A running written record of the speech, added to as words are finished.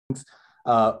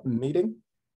meeting.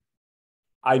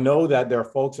 I know that there are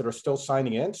folks that are still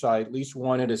signing in, so I at least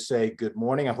wanted to say good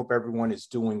morning. I hope everyone is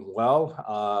doing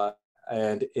well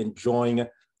and enjoying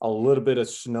a little bit of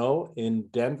snow in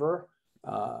Denver.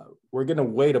 We're going to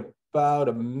wait about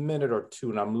a minute or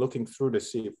two, and I'm looking through to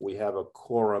see if we have a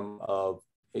quorum of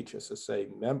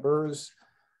HSSA members.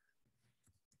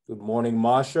 Good morning,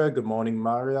 Masha. Good morning,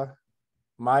 Myra.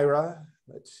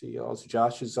 Let's see, also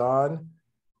Josh is on.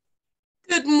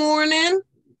 Good morning.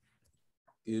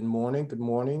 Good morning, good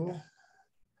morning.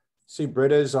 See,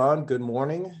 Britta is on, good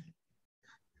morning.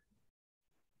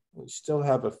 We still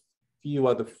have a few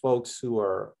other folks who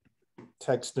are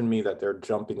texting me that they're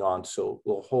jumping on, so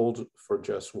we'll hold for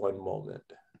just one moment.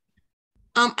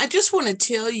 I just want to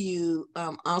tell you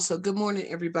also, good morning,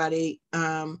 everybody.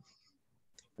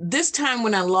 This time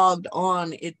when I logged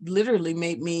on, it literally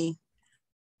made me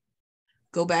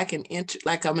go back and enter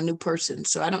like I'm a new person.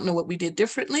 So I don't know what we did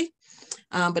differently,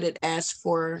 but it asked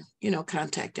for,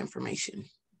 contact information.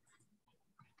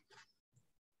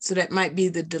 So that might be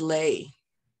the delay.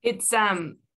 It's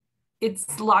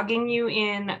logging you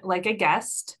in like a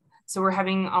guest. So we're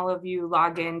having all of you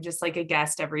log in just like a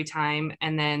guest every time,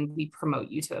 and then we promote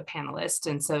you to a panelist.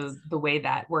 And so the way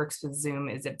that works with Zoom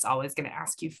is it's always going to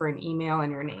ask you for an email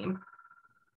and your name.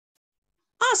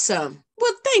 Awesome.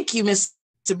 Well, thank you, Miss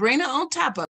Sabrina, on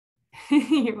top of it.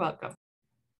 You're welcome.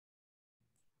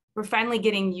 We're finally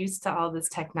getting used to all this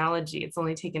technology. It's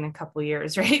only taken a couple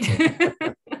years, right?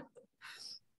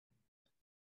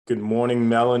 Good morning,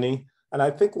 Melanie. And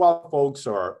I think while folks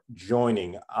are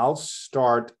joining, I'll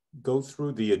go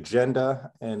through the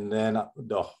agenda, and then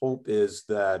the hope is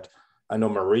that I know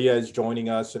Maria is joining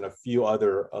us and a few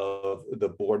other of the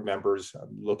board members.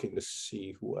 I'm looking to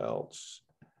see who else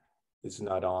is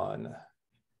not on.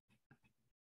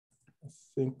 I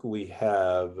think we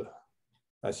have,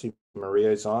 I see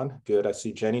Maria is on. Good. I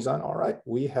see Jenny's on. All right.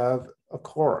 We have a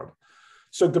quorum.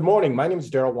 So good morning. My name is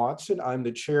Daryl Watson. I'm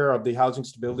the chair of the Housing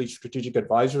Stability Strategic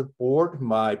Advisor Board.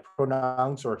 My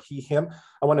pronouns are he, him.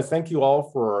 I want to thank you all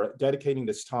for dedicating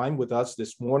this time with us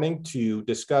this morning to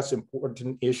discuss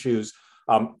important issues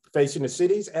facing the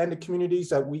cities and the communities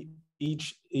that we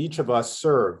each of us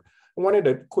serve. I wanted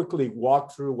to quickly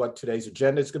walk through what today's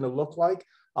agenda is going to look like.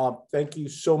 Thank you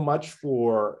so much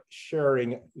for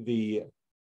sharing the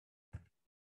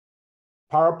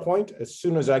PowerPoint. As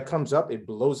soon as that comes up, it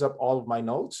blows up all of my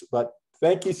notes. But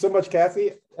thank you so much,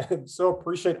 Kathy. And so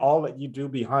appreciate all that you do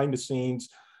behind the scenes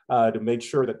to make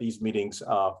sure that these meetings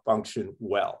function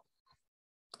well.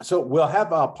 So we'll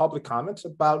have public comments,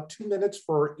 about 2 minutes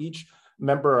for each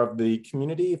member of the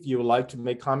community. If you would like to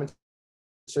make comments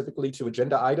specifically to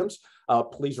agenda items,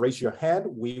 please raise your hand.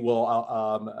 We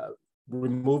will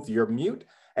remove your mute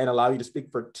and allow you to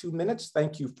speak for 2 minutes.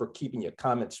 Thank you for keeping your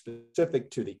comments specific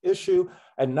to the issue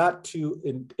and not to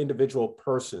individual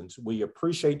persons. We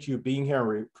appreciate you being here and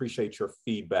we appreciate your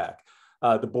feedback.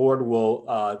 The board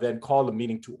will then call the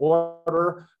meeting to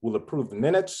order. We'll approve the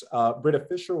minutes. Britta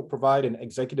Fisher will provide an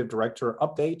executive director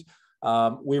update.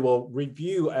 We will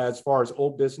review, as far as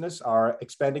old business, our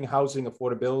expanding housing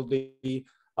affordability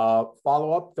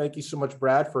follow-up. Thank you so much,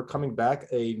 Brad, for coming back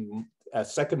a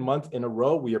second month in a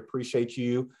row. We appreciate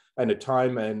you and the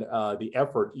time and the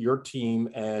effort your team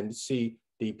and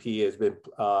CDP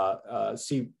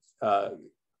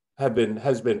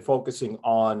has been focusing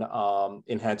on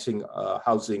enhancing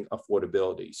housing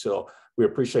affordability. So we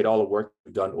appreciate all the work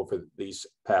we've done over these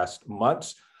past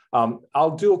months.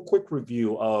 I'll do a quick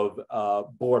review of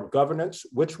board governance,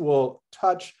 which will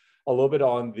touch a little bit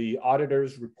on the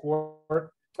auditor's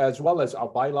report, as well as our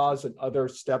bylaws and other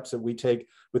steps that we take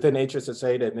within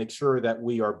HSSA to make sure that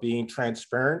we are being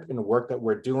transparent in the work that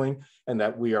we're doing and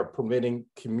that we are permitting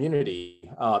community,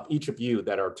 each of you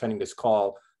that are attending this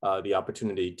call, the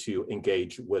opportunity to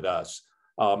engage with us.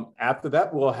 After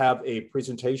that, we'll have a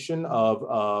presentation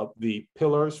of the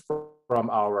pillars from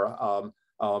our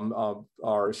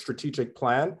strategic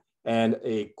plan and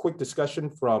a quick discussion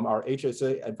from our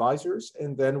HSA advisors,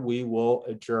 and then we will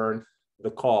adjourn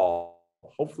the call,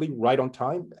 hopefully right on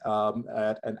time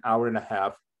at an hour and a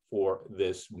half for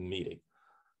this meeting.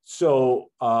 So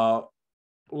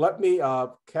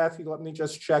Kathy, let me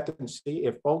just check and see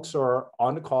if folks are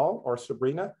on the call, or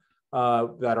Sabrina,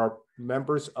 that are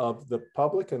members of the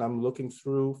public, and I'm looking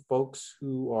through folks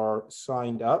who are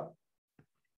signed up.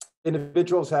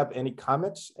 Individuals have any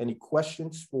comments, any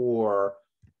questions for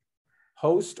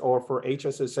host or for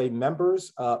HSSA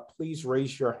members, please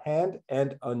raise your hand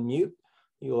and unmute.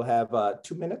 You'll have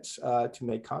 2 minutes to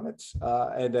make comments,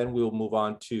 and then we'll move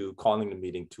on to calling the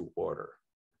meeting to order.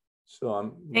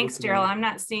 So Thanks, Daryl. I'm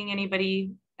not seeing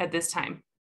anybody at this time.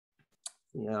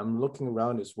 Yeah, I'm looking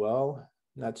around as well,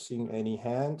 not seeing any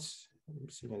hands,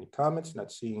 not seeing any comments,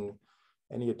 not seeing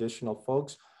any additional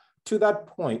folks. To that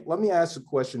point, let me ask a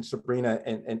question, Sabrina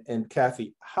and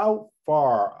Kathy. How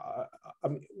far,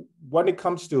 when it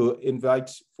comes to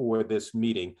invites for this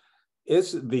meeting,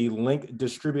 is the link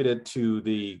distributed to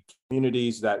the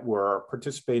communities that were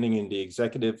participating in the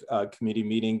executive committee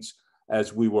meetings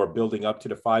as we were building up to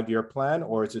the 5-year plan,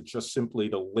 or is it just simply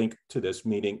the link to this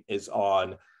meeting is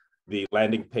on the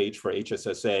landing page for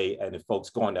HSSA, and if folks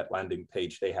go on that landing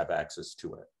page, they have access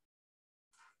to it?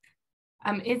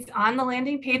 It's on the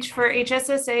landing page for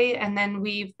HSSA, and then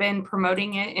we've been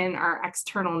promoting it in our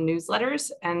external newsletters,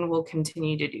 and we'll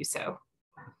continue to do so.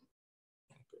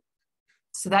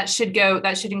 So that should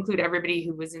include everybody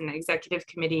who was in the executive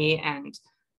committee and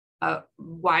a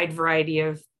wide variety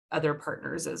of other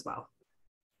partners as well.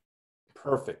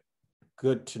 Perfect.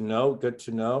 Good to know. Good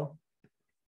to know.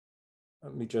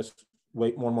 Let me just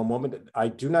wait one more moment. I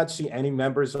do not see any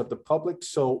members of the public,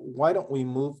 so why don't we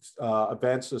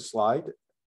advance the slide?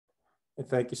 And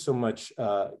thank you so much,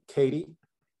 Katie.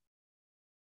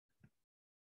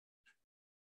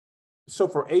 So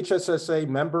for HSSA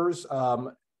members,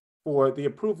 for the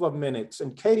approval of minutes,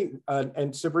 and Katie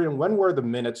and Sabrina, when were the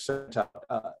minutes sent out?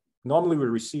 Normally we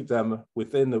receive them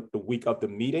within the week of the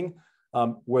meeting.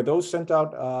 Were those sent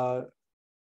out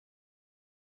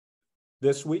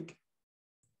this week?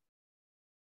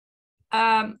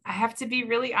 I have to be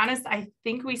really honest. I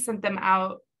think we sent them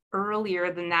out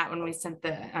earlier than that when we sent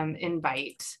the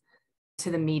invite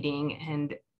to the meeting.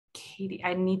 And Katie,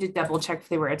 I need to double check if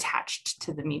they were attached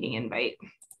to the meeting invite.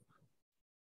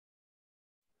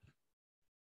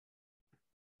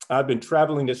 I've been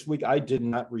traveling this week. I did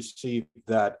not receive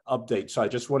that update. So I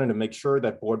just wanted to make sure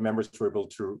that board members were able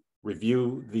to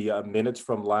review the minutes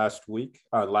from last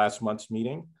month's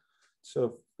meeting. So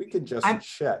if we could just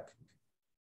check.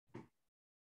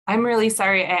 I'm really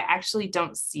sorry. I actually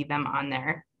don't see them on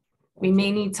there. We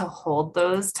may need to hold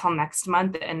those till next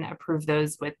month and approve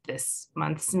those with this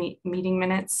month's meeting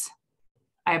minutes.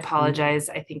 I apologize.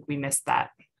 I think we missed that.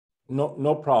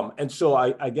 No problem. And so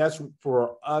I guess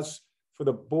for us, for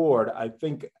the board, I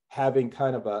think having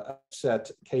kind of a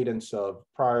set cadence of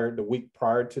the week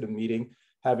prior to the meeting,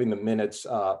 having the minutes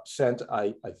sent,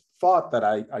 I thought that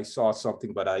I saw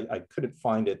something, but I couldn't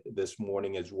find it this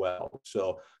morning as well.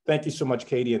 So thank you so much,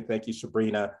 Katie, and thank you,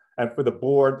 Sabrina. And for the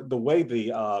board, the way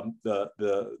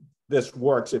this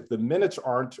works, if the minutes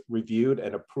aren't reviewed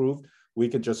and approved, we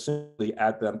can just simply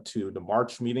add them to the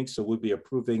March meeting. So we'll be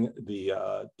approving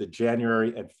the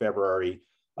January and February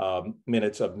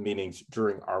minutes of meetings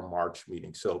during our March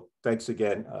meeting. So thanks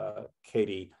again,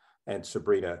 Katie and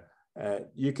Sabrina.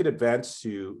 You could advance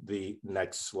to the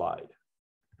next slide.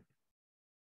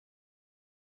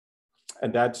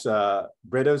 And that's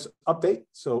Britta's update.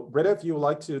 So Britta, if you would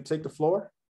like to take the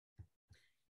floor.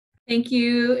 Thank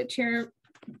you, Chair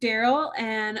Daryl,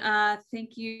 and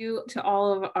thank you to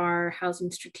all of our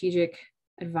housing strategic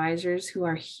advisors who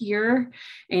are here,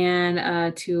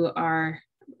 and to our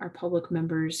public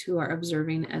members who are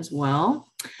observing as well.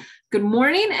 Good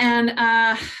morning,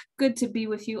 and good to be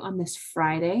with you on this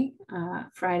Friday.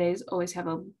 Fridays always have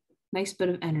a nice bit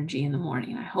of energy in the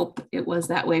morning. I hope it was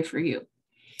that way for you.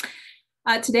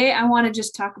 Today, I want to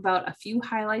just talk about a few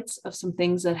highlights of some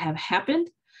things that have happened.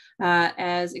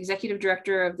 As Executive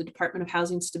Director of the Department of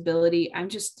Housing Stability, I'm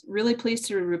just really pleased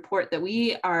to report that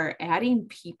we are adding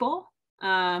people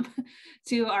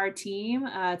to our team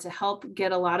to help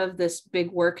get a lot of this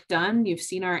big work done. You've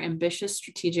seen our ambitious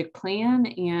strategic plan,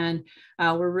 and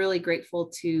we're really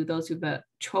grateful to those who've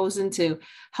chosen to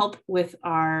help with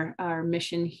our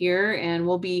mission here. And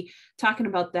we'll be talking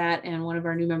about that and one of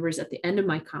our new members at the end of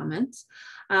my comments.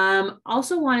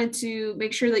 Also wanted to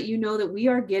make sure that you know that we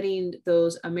are getting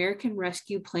those American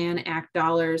Rescue Plan Act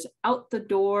dollars out the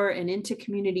door and into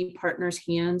community partners'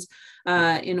 hands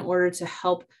in order to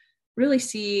help really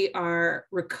see our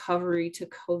recovery to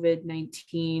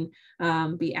COVID-19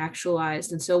 be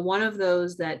actualized. And so one of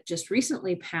those that just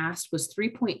recently passed was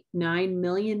 $3.9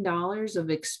 million of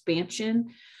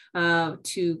expansion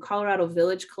to Colorado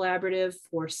Village Collaborative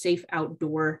for safe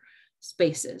outdoor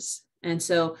spaces. And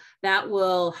so that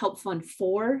will help fund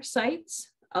 4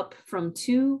 sites up from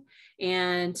 2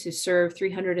 and to serve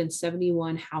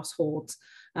 371 households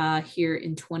here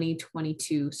in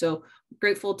 2022. So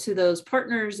grateful to those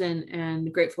partners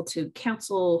and grateful to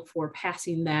council for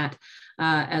passing that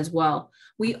as well.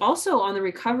 We also on the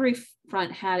recovery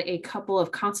front had a couple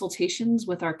of consultations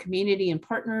with our community and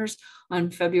partners on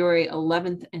February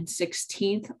 11th and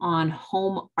 16th on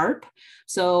Home ARP.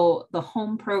 So the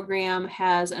Home program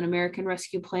has an American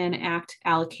Rescue Plan Act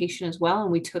allocation as well,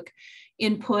 and we took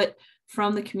input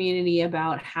from the community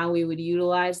about how we would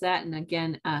utilize that. And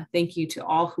again, thank you to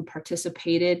all who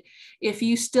participated. If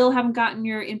you still haven't gotten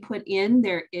your input in,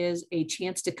 there is a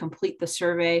chance to complete the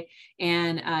survey.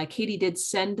 And Katie did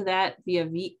send that via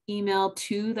email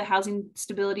to the Housing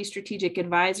Stability Strategic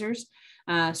Advisors.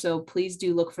 So please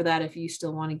do look for that if you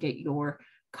still want to get your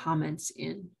comments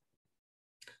in.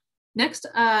 Next,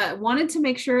 wanted to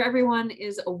make sure everyone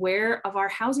is aware of our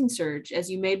housing surge.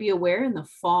 As you may be aware, in the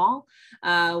fall,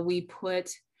 we put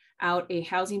out a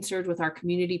housing surge with our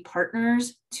community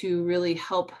partners to really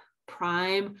help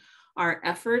prime our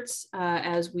efforts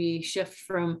as we shift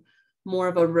from more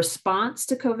of a response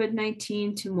to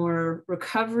COVID-19 to more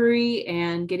recovery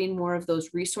and getting more of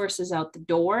those resources out the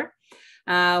door.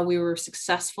 We were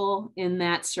successful in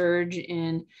that surge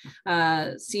in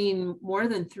seeing more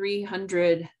than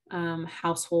 300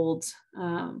 households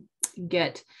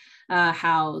get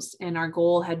housed, and our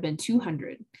goal had been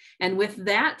 200. And with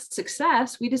that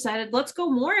success, we decided, let's go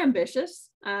more ambitious.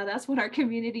 That's what our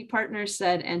community partners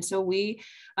said. And so we,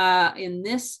 in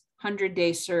this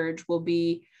 100-day surge, will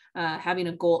be having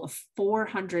a goal of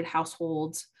 400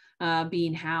 households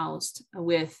being housed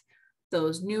with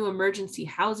those new emergency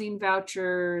housing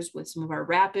vouchers, with some of our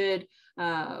rapid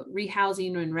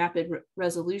rehousing and rapid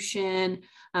resolution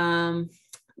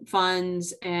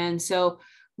funds. And so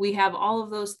we have all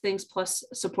of those things plus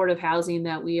supportive housing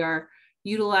that we are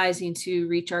utilizing to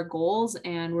reach our goals.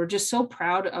 And we're just so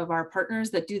proud of our partners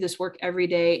that do this work every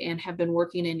day and have been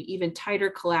working in even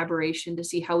tighter collaboration to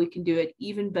see how we can do it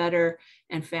even better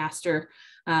and faster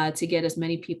to get as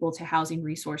many people to housing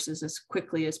resources as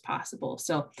quickly as possible.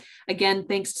 So again,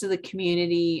 thanks to the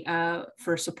community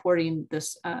for supporting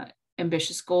this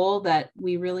ambitious goal that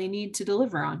we really need to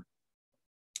deliver on.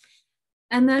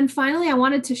 And then finally, I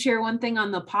wanted to share one thing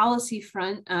on the policy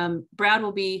front. Brad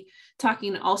will be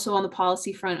talking also on the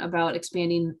policy front about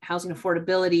expanding housing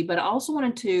affordability, but I also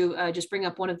wanted to just bring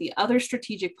up one of the other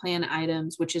strategic plan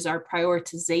items, which is our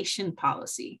prioritization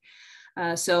policy.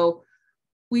 So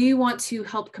we want to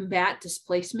help combat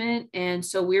displacement. And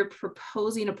so we're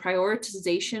proposing a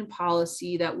prioritization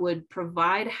policy that would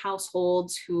provide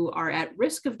households who are at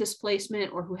risk of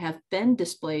displacement or who have been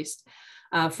displaced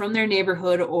from their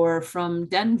neighborhood or from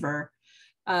Denver,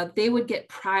 they would get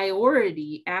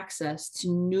priority access to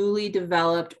newly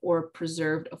developed or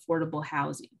preserved affordable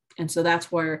housing. And so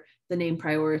that's where the name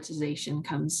prioritization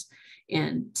comes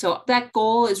in. So that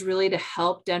goal is really to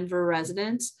help Denver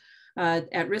residents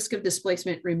at risk of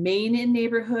displacement remain in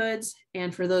neighborhoods,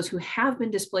 and for those who have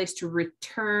been displaced to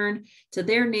return to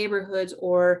their neighborhoods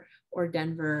or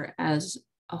Denver as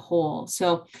a whole.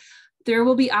 So there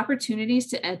will be opportunities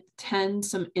to attend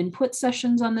some input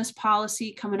sessions on this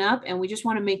policy coming up, and we just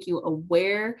want to make you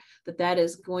aware that that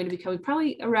is going to be coming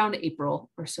probably around April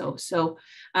or so. So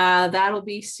that'll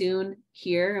be soon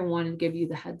here, and wanted to give you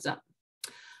the heads up.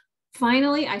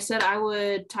 Finally, I said I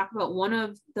would talk about one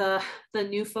of the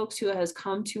new folks who has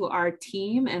come to our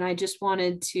team, and I just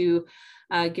wanted to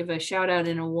give a shout out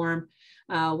and a warm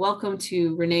welcome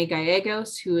to Renee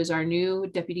Gallegos, who is our new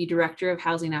Deputy Director of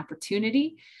Housing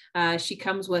Opportunity. She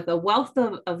comes with a wealth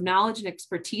of knowledge and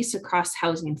expertise across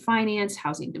housing finance,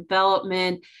 housing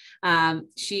development.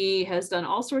 She has done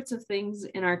all sorts of things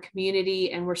in our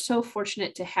community, and we're so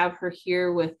fortunate to have her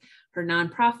here with her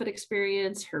nonprofit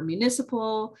experience, her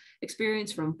municipal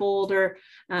experience from Boulder,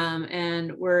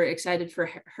 and we're excited for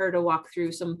her to walk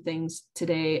through some things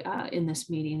today in this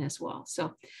meeting as well.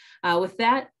 So with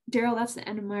that, Daryl, that's the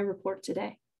end of my report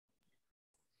today.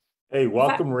 Hey,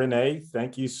 welcome, Renee.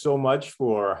 Thank you so much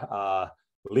for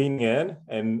leaning in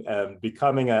and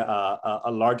becoming a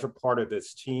larger part of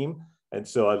this team. And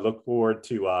so I look forward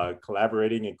to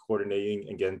collaborating and coordinating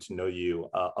and getting to know you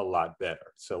a lot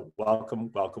better. So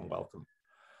welcome, welcome, welcome.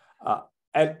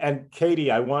 And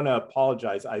Katie, I want to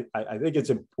apologize. I think it's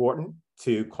important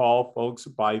to call folks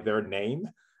by their name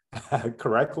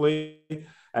correctly.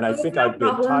 And I think I've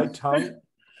been tied-tongued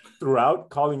throughout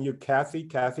calling you Kathy,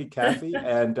 Kathy, Kathy.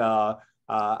 And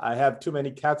I have too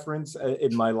many Catherines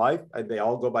in my life, and they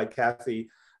all go by Kathy.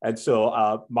 And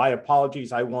so my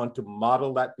apologies. I want to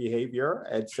model that behavior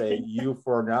and say you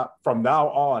from now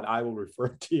on, I will refer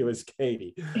to you as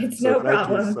Katie. It's so no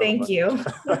problem. Thank you.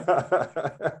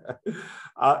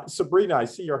 Sabrina, I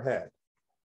see your head.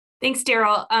 Thanks,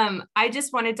 Daryl. I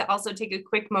just wanted to also take a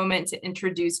quick moment to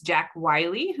introduce Jack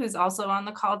Wiley, who's also on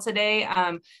the call today.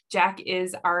 Jack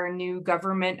is our new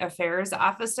government affairs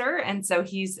officer, and so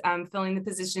he's filling the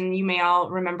position. You may all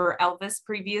remember Elvis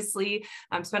previously,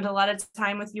 spent a lot of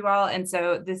time with you all, and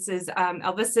so this is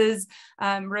Elvis's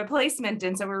replacement,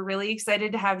 and so we're really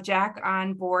excited to have Jack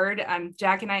on board.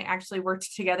 Jack and I actually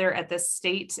worked together at the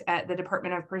state, at the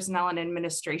Department of Personnel and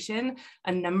Administration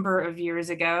a number of years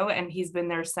ago, and he's been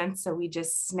there since. So we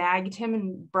just snagged him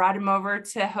and brought him over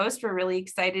to host. We're really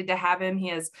excited to have him. He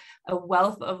has a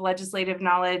wealth of legislative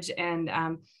knowledge, and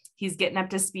he's getting up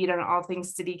to speed on all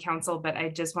things city council. But I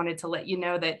just wanted to let you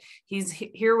know that he's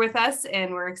here with us,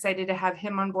 and we're excited to have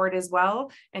him on board as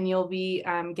well. And you'll be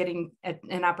getting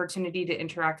an opportunity to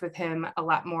interact with him a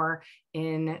lot more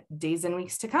in days and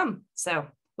weeks to come. So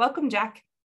welcome, Jack.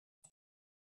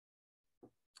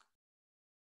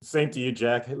 Same to you,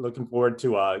 Jack. Looking forward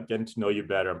to getting to know you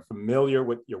better. I'm familiar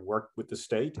with your work with the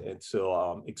state, and so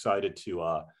I'm excited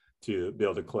to be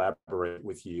able to collaborate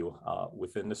with you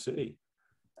within the city.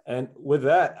 And with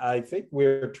that, I think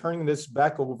we're turning this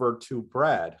back over to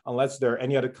Brad, unless there are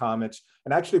any other comments.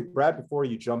 And actually, Brad, before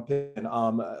you jump in,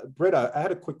 Britta, I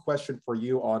had a quick question for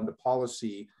you on the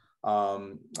policy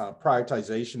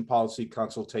prioritization policy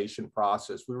consultation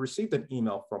process. We received an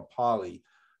email from Polly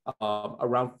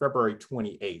around February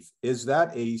 28th. Is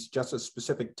that just a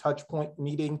specific touch point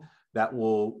meeting that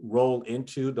will roll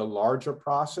into the larger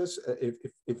process?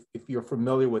 If you're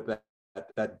familiar with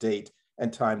that date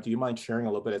and time, do you mind sharing a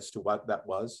little bit as to what that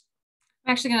was?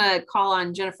 I'm actually going to call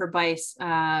on Jennifer Bice,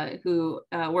 who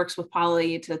works with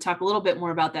Polly, to talk a little bit more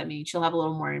about that meeting. She'll have a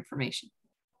little more information.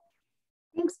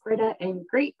 Thanks, Britta, and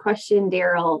great question,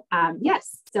 Daryl.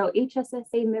 Yes, so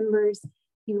HSSA members,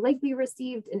 you likely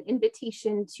received an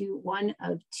invitation to one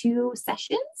of two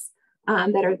sessions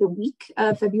that are the week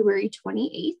of February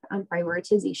 28th on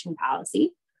prioritization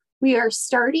policy. We are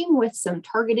starting with some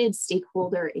targeted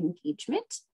stakeholder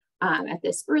engagement at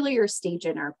this earlier stage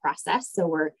in our process. So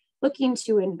we're looking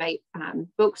to invite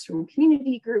folks from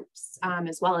community groups,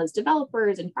 as well as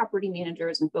developers and property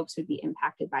managers and folks who would be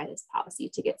impacted by this policy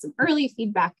to get some early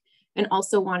feedback, and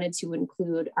also wanted to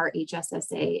include our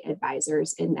HSSA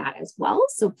advisors in that as well.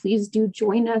 So please do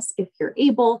join us if you're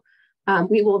able.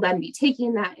 We will then be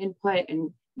taking that input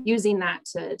and using that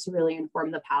to really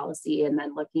inform the policy, and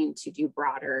then looking to do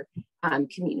broader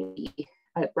community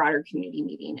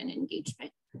meeting and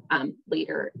engagement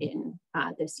later in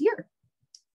this year.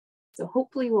 So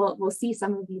hopefully we'll see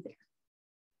some of you there.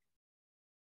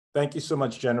 Thank you so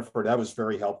much, Jennifer. That was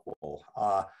very helpful.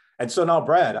 And so now,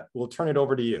 Brad, we'll turn it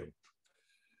over to you.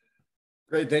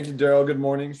 Great, thank you, Daryl. Good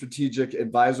morning, strategic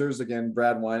advisors. Again,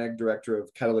 Brad Weinig, Director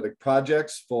of Catalytic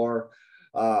Projects for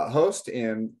HOST.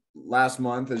 And last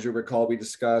month, as you recall, we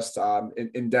discussed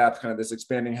in depth kind of this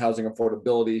expanding housing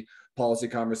affordability policy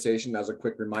conversation. As a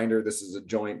quick reminder, this is a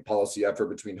joint policy effort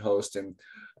between HOST and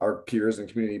our peers in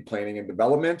community planning and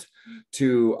development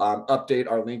to update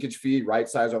our linkage fee,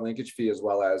 right-size our linkage fee, as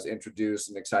well as introduce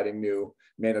an exciting new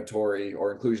mandatory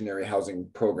or inclusionary housing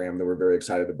program that we're very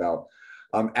excited about.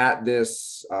 At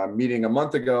this meeting a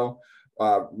month ago,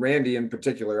 Randy in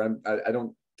particular, I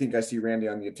don't think I see Randy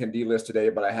on the attendee list today,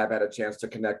 but I have had a chance to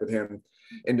connect with him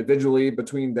individually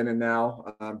between then and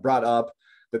now, brought up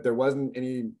that there wasn't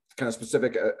any kind of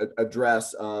specific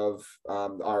address of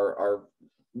our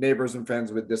neighbors and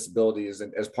friends with disabilities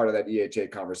and as part of that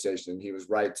EHA conversation. He was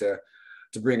right to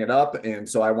bring it up. And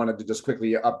so I wanted to just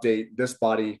quickly update this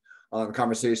body on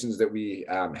conversations that we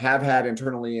have had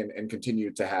internally and continue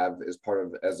to have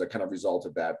as a kind of result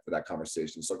of that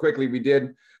conversation. So quickly,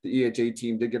 the EHA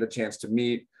team did get a chance to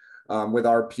meet with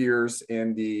our peers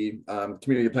in the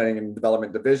Community Planning and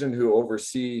Development Division, who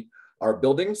oversee our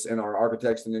buildings, and our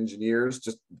architects and engineers,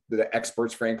 just the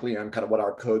experts, frankly, on kind of what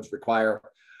our codes require.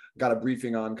 Got a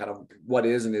briefing on kind of what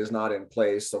is and is not in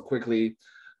place. So quickly,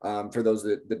 for those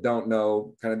that don't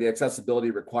know, kind of the accessibility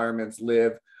requirements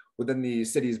live within the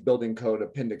city's building code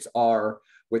Appendix R,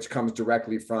 which comes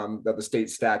directly from the state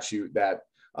statute that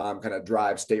kind of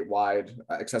drives statewide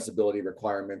accessibility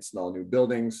requirements in all new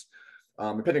buildings.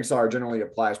 Appendix R generally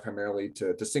applies primarily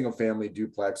to single family,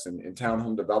 duplex, and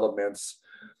townhome developments.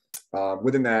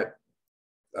 Within that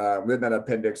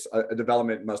appendix, a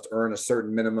development must earn a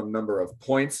certain minimum number of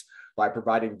points by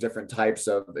providing different types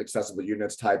of accessible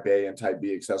units, type A and type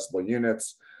B accessible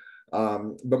units.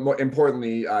 But more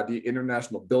importantly, the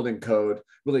International Building Code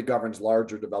really governs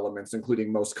larger developments,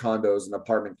 including most condos and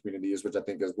apartment communities, which I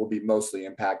think will be mostly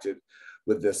impacted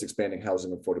with this expanding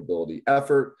housing affordability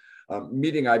effort.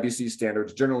 Meeting IBC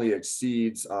standards generally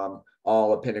exceeds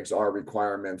all Appendix R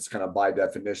requirements kind of by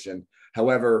definition.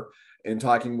 However, in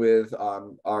talking with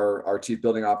our chief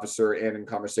building officer and in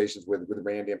conversations with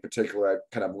Randy in particular, I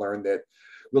kind of learned that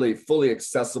really fully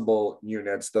accessible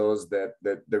units, those that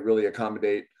really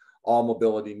accommodate all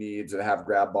mobility needs and have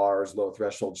grab bars, low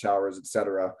threshold showers, et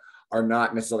cetera, are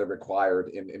not necessarily required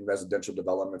in residential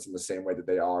developments in the same way that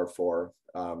they are for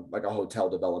like a hotel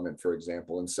development, for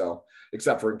example. And so,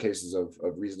 except for in cases of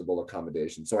reasonable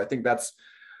accommodation. So I think that's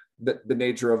the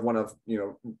nature of one of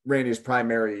Randy's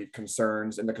primary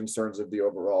concerns and the concerns of the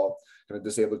overall kind of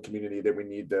disabled community that we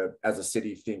need to, as a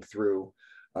city, think through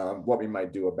what we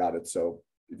might do about it. So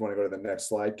if you want to go to the next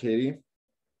slide, Katie.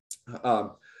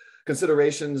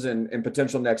 Considerations and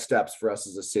potential next steps for us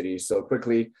as a city. So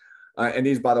quickly, and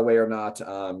these, by the way, are not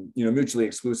mutually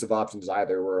exclusive options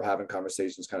either. We're having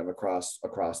conversations kind of across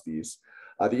these.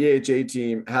 The EHA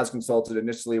team has consulted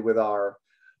initially with our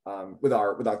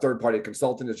third-party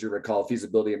consultant. As you recall,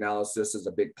 feasibility analysis is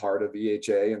a big part of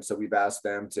EHA, and so we've asked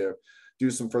them to do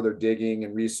some further digging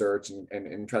and research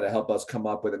and try to help us come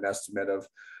up with an estimate of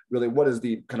really what is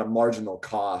the kind of marginal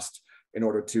cost in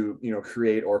order to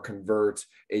create or convert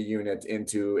a unit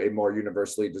into a more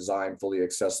universally designed, fully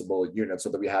accessible unit, so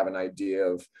that we have an idea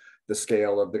of the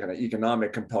scale of the kind of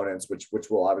economic components, which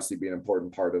will obviously be an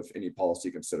important part of any policy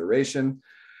consideration.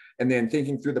 And then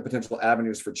thinking through the potential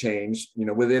avenues for change,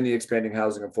 within the expanding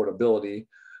housing affordability,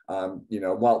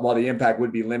 while the impact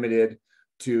would be limited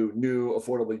to new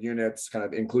affordable units kind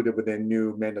of included within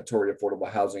new mandatory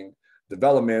affordable housing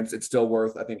developments, it's still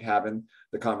worth, I think, having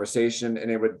the conversation.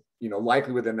 And it would,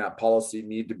 likely within that policy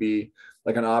need to be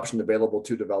like an option available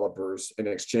to developers in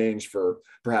exchange for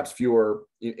perhaps fewer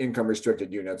income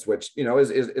restricted units, which,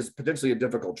 is potentially a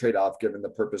difficult trade-off given the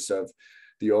purpose of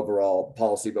the overall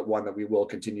policy, but one that we will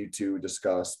continue to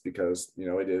discuss because,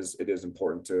 it is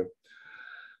important to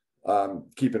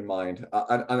keep in mind.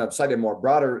 On a slightly more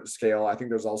broader scale, I think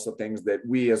there's also things that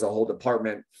we as a whole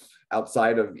department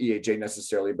outside of EHA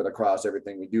necessarily, but across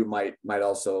everything we do might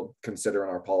also consider in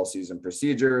our policies and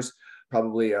procedures,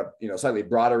 probably a slightly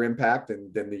broader impact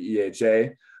than the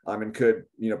EHA, and could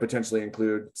potentially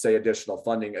include, say, additional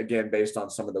funding, again, based on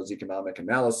some of those economic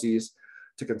analyses,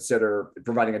 to consider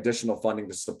providing additional funding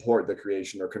to support the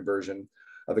creation or conversion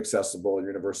of accessible and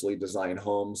universally designed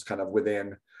homes kind of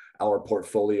within our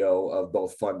portfolio of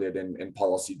both funded and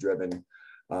policy-driven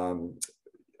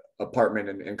apartment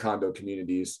and condo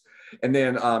communities. And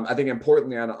then I think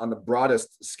importantly on the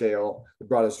broadest scale, the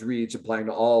broadest reach, applying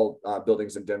to all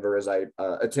buildings in Denver, as I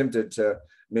attempted to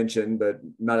mention, but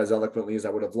not as eloquently as I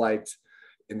would have liked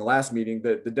in the last meeting,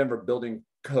 the Denver Building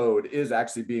Code is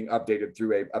actually being updated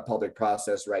through a public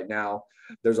process right now.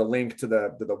 There's a link to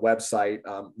the website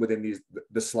within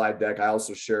the slide deck. I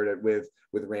also shared it with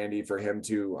Randy for him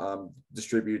to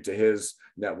distribute to his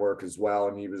network as well,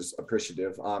 and he was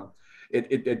appreciative.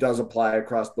 It does apply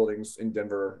across buildings in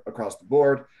Denver across the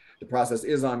board. The process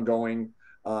is ongoing.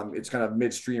 It's kind of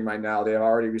midstream right now. They have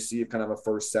already received kind of a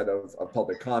first set of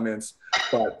public comments,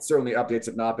 but certainly updates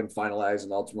have not been finalized,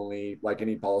 and ultimately, like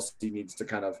any policy, needs to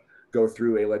kind of go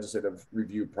through a legislative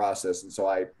review process. And so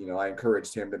I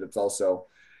encouraged him that it's also,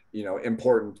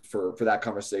 important for that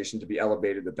conversation to be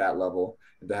elevated at that level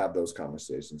and to have those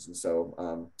conversations. And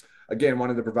so, again,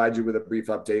 wanted to provide you with a brief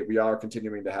update. We are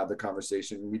continuing to have the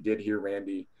conversation. We did hear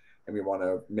Randy, and we want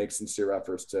to make sincere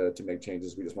efforts to make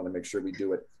changes. We just want to make sure we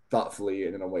do it thoughtfully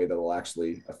and in a way that will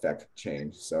actually affect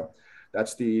change. So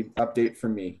that's the update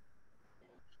from me.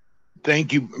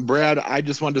 Thank you, Brad. I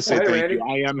just wanted to say thank Randy. you.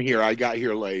 I am here. I got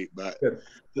here late, but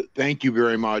thank you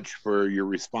very much for your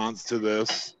response to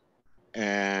this.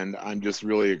 And I'm just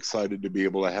really excited to be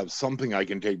able to have something I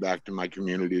can take back to my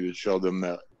community to show them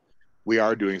that we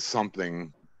are doing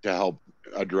something to help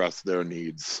address their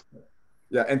needs.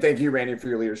 Yeah, and thank you, Randy, for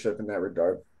your leadership in that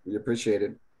regard. We appreciate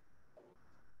it.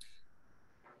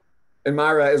 And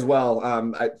Myra as well.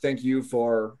 I thank you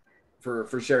for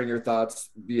sharing your thoughts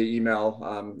via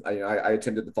email. I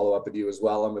attempted to follow up with you as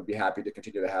well, and would be happy to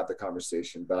continue to have the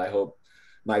conversation. But I hope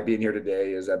my being here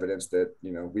today is evidence that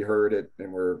we heard it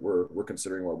and we're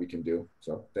considering what we can do.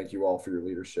 So thank you all for your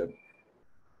leadership.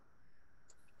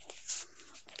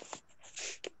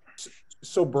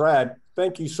 So Brad,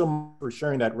 thank you so much for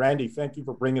sharing that. Randy, thank you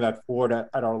for bringing that forward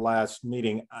at our last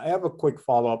meeting. I have a quick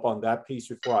follow-up on that piece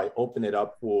before I open it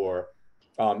up for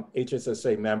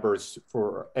HSSA members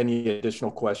for any additional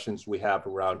questions we have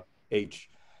around the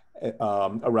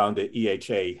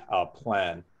EHA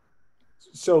plan.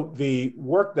 So the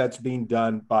work that's being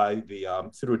done by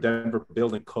through Denver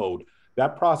Building Code,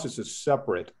 that process is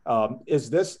separate.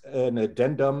 Is this an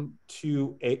addendum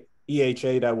to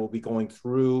EHA that will be going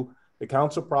through the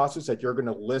council process, that you're going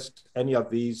to list any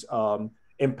of these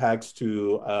impacts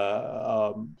to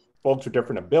folks with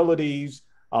different abilities?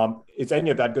 Is any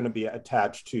of that going to be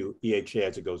attached to EHA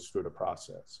as it goes through the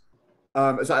process?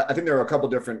 So I think there are a couple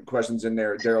different questions in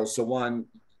there, Daryl. So one,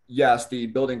 yes, the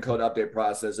building code update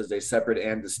process is a separate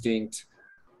and distinct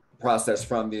process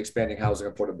from the expanding housing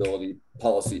affordability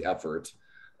policy effort.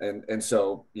 And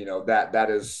so, you know, that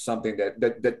is something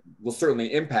that will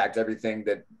certainly impact everything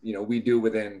that, you know, we do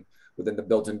within the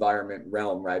built environment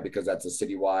realm, right? Because that's a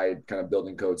citywide kind of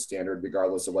building code standard,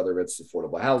 regardless of whether it's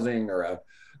affordable housing or a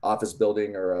office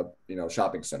building or a, you know,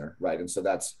 shopping center, right? And so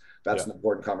that's an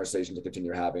important conversation to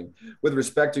continue having. With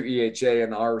respect to EHA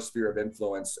and our sphere of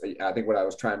influence, I think what I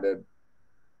was trying to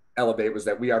elevate was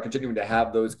that we are continuing to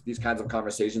have these kinds of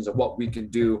conversations of what we can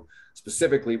do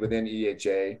specifically within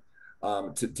EHA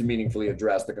to meaningfully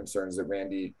address the concerns that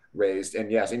Randy raised.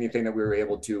 And yes, anything that we were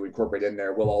able to incorporate in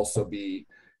there will also be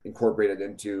incorporated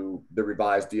into the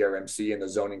revised DRMC and the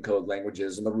zoning code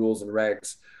languages and the rules and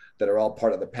regs that are all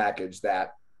part of the package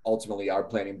that ultimately our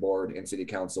planning board and city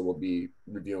council will be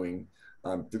reviewing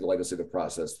through the legislative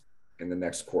process in the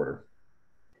next quarter.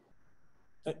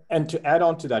 And to add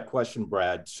on to that question,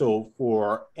 Brad, so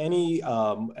for any,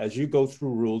 as you go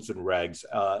through rules and regs,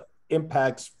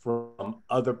 impacts from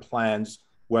other plans,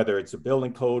 whether it's a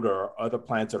building code or other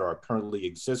plans that are currently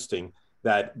existing,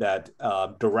 that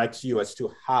directs you as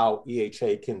to how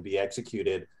EHA can be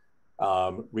executed,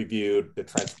 reviewed, the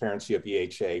transparency of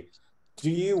EHA. Do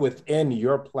you, within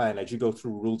your plan, as you go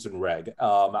through rules and reg,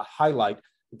 highlight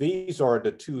these are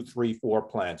the 2, 3, 4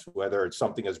 plans, whether it's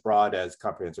something as broad as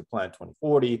Comprehensive Plan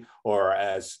 2040 or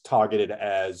as targeted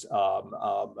as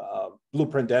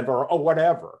Blueprint Denver or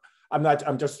whatever?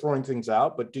 I'm just throwing things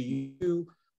out, but do you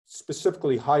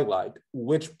specifically highlight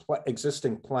which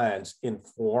existing plans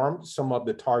inform some of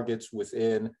the targets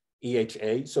within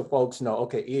EHA? So folks know,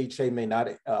 okay, EHA may not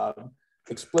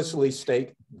explicitly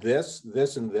state this,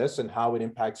 and this, and how it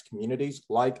impacts communities,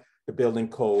 like the building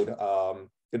code,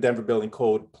 the Denver Building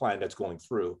Code plan that's going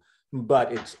through,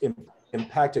 but it's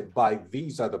impacted by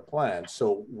these other plans.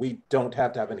 So we don't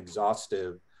have to have an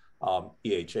exhaustive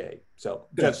EHA. So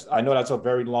just, I know that's a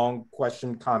very long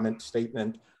question, comment,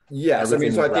 statement. Yes, I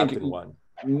mean, so I think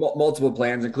multiple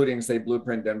plans, including say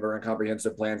Blueprint Denver and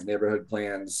comprehensive plans, neighborhood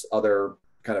plans, other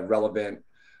kind of relevant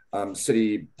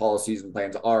city policies and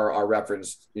plans are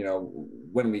referenced, you know,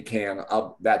 when we can.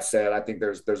 That said, I think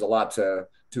there's a lot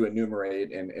to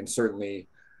enumerate, and certainly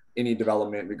any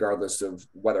development, regardless of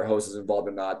whether host is involved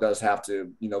or not, does have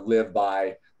to, you know, live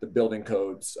by the building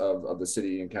codes of the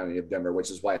city and county of Denver,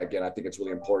 which is why, again, I think it's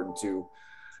really important to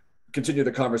continue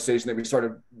the conversation that we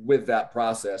started with that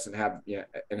process and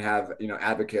have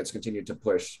advocates continue to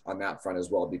push on that front as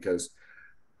well, because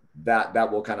that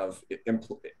will kind of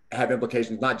have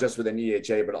implications, not just within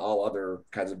EHA, but all other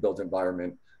kinds of built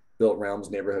environment, built realms,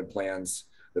 neighborhood plans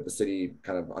that the city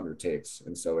kind of undertakes.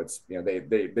 And so it's, you know,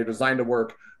 they're designed to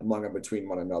work among and between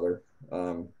one another.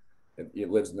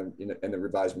 It lives in the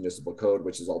revised municipal code,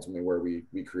 which is ultimately where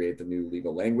we create the new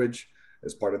legal language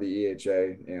as part of the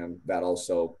EHA. And that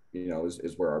also, you know,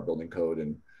 is where our building code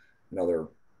and other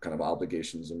kind of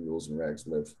obligations and rules and regs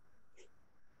live.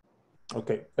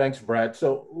 Okay, thanks, Brad.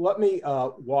 So let me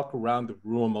walk around the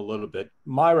room a little bit.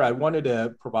 Myra, I wanted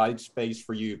to provide space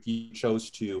for you if you chose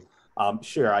to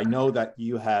share. I know that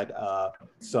you had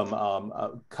some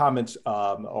comments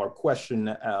or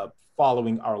question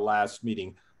following our last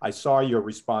meeting. I saw your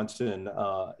response in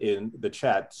the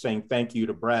chat saying thank you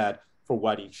to Brad for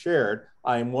what he shared.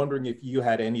 I'm wondering if you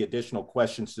had any additional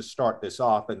questions to start this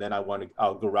off, and then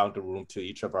I'll go around the room to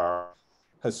each of our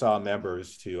HASA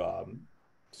members to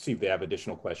see if they have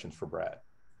additional questions for Brad.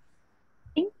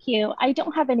 Thank you. I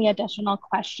don't have any additional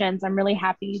questions. I'm really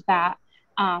happy that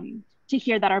to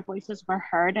hear that our voices were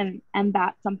heard and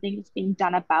that something is being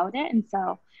done about it. And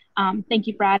so thank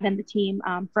you, Brad and the team,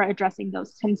 for addressing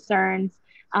those concerns.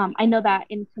 I know that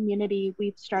in community,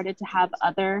 we've started to have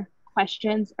other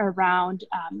questions around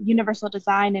universal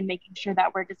design and making sure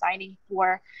that we're designing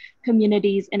for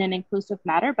communities in an inclusive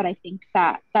manner. But I think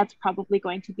that that's probably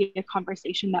going to be a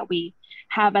conversation that we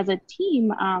have as a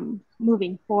team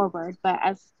moving forward. But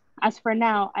as for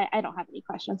now, I don't have any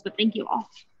questions, but thank you all.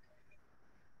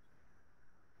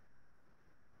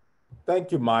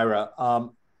 Thank you, Myra.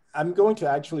 I'm going to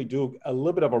actually do a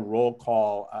little bit of a roll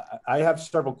call. I have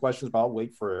several questions, but I'll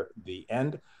wait for the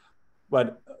end.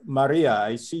 But Maria,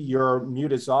 I see your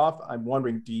mute is off. I'm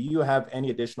wondering, do you have any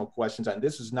additional questions? And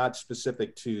this is not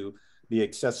specific to the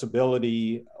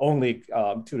accessibility, only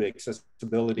to the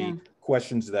accessibility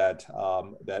questions that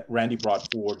that Randy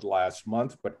brought forward last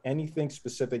month, but anything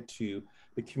specific to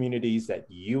the communities that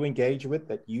you engage with,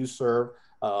 that you serve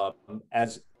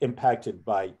as impacted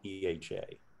by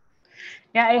EHA?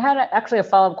 Yeah, I had actually a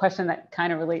follow-up question that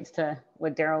kind of relates to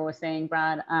what Daryl was saying,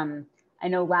 Brad. I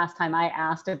know last time I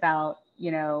asked about,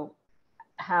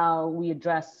 how we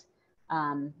address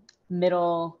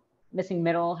missing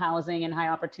middle housing in high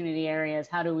opportunity areas.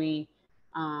 How do we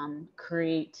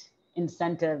create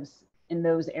incentives in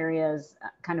those areas,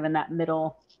 kind of in that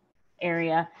middle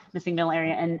area, missing middle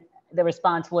area? And the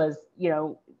response was,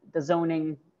 the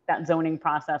zoning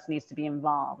process needs to be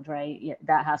involved, right?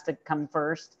 That has to come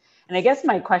first. And I guess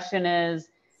my question is,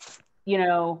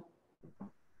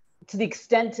 to the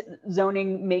extent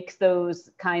zoning makes those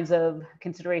kinds of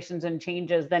considerations and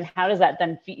changes, then how does that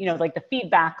then, like the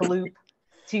feedback loop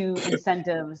to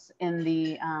incentives in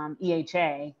the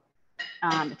EHA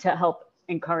to help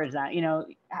encourage that?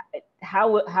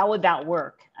 How would that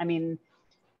work? I mean,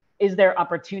 is there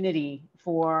opportunity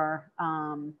for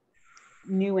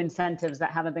new incentives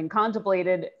that haven't been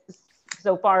contemplated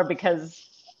so far because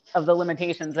of the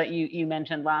limitations that you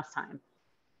mentioned last time?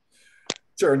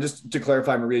 Sure. And just to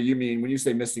clarify, Maria, you mean when you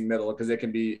say missing middle, because it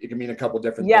can mean a couple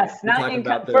different things. Yes, not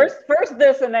income. First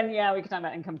this, and then we can talk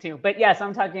about income too. But yes,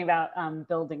 I'm talking about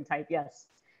building type. Yes,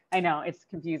 I know it's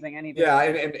confusing. I need to. Yeah,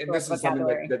 and this is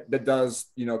something that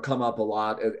does come up a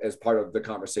lot as part of the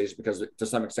conversation, because to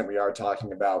some extent we are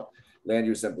talking about land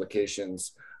use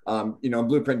implications.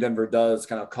 Blueprint Denver does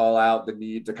kind of call out the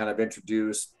need to kind of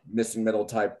introduce missing middle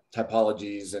type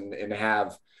typologies and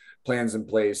have plans in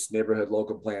place, neighborhood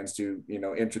local plans to,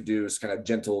 introduce kind of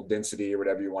gentle density or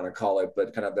whatever you want to call it,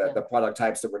 but kind of the product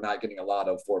types that we're not getting a lot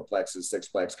of 4-plexes,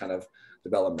 6-plex kind of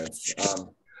developments.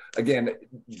 Again,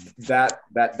 that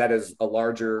is a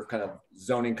larger kind of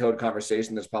zoning code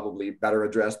conversation that's probably better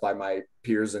addressed by my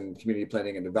peers in community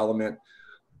planning and development,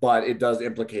 but it does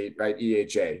implicate, right,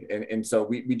 EHA. And so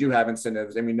we do have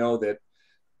incentives, and we know that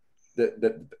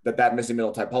that missing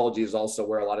middle typology is also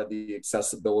where a lot of the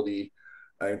accessibility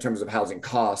in terms of housing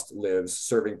cost lives,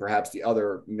 serving perhaps the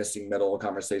other missing middle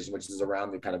conversation, which is around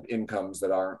the kind of incomes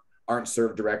that aren't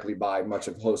served directly by much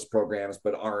of host programs,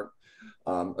 but aren't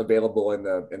available in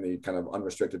the kind of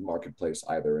unrestricted marketplace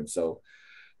either. And so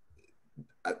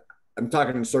I'm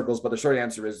talking in circles, but the short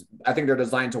answer is I think they're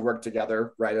designed to work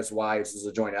together, right? That's why this is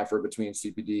a joint effort between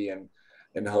CPD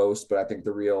and host. But I think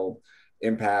the real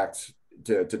impact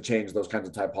to change those kinds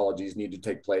of typologies need to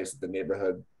take place at the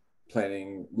neighborhood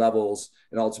planning levels,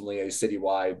 and ultimately a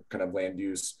citywide kind of land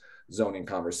use zoning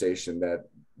conversation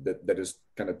that is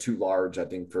kind of too large, I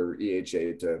think, for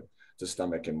EHA to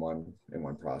stomach in one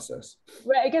process.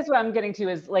 Right. I guess what I'm getting to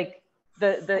is like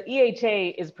the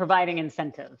EHA is providing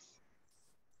incentives,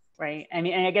 right? I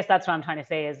mean, and I guess that's what I'm trying to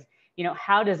say is,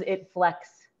 how does it flex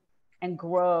and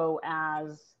grow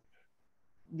as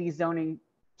these zoning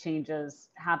changes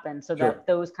happen, so that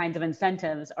those kinds of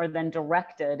incentives are then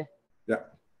directed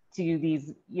to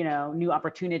these, new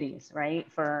opportunities, right?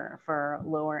 For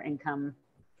lower income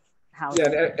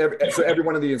housing. Yeah, so every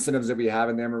one of the incentives that we have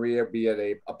in there, Maria, be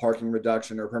it a parking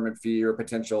reduction or permit fee or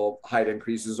potential height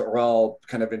increases, are all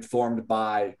kind of informed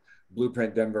by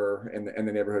Blueprint Denver and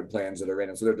the neighborhood plans that are in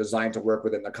it. So they're designed to work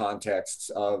within the context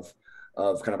of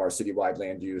kind of our citywide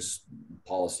land use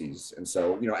policies. And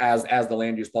so, as the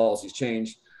land use policies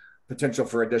change, potential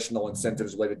for additional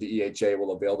incentives related to EHA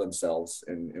will avail themselves,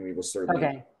 and we will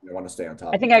certainly want to stay on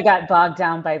top. I think I got bogged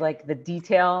down by like the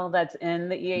detail that's in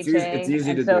the EHA. It's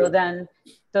easy to do.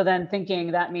 So then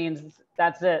thinking that means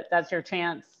that's it. That's your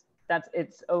chance.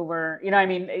 It's over. It's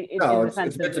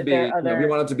meant to be. We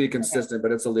want it to be consistent,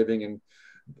 but it's a living and,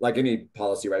 like any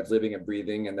policy, right? It's living and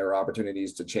breathing, and there are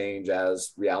opportunities to change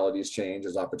as realities change,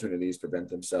 as opportunities present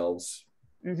themselves.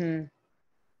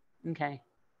 Mm-hmm. Okay.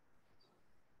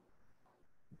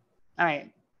 All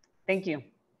right, thank you.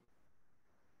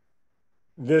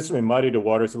 This may muddy the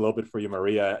waters a little bit for you,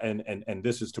 Maria, and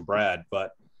this is to Brad,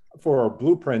 but for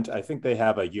Blueprint, I think they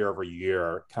have a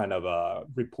year-over-year kind of a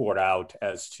report out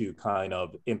as to kind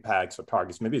of impacts or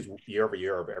targets. Maybe it's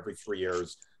year-over-year or every 3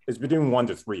 years. It's between 1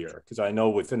 to 3 years, because I know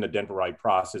within the Denverite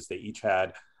process, they each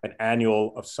had an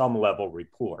annual of some level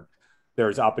report.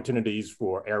 There's opportunities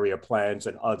for area plans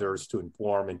and others to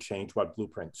inform and change what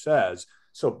Blueprint says.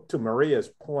 So to Maria's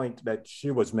point that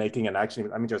she was making, and actually,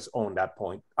 let me just own that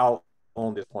point. I'll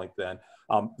own this point then,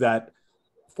 that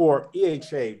for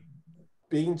EHA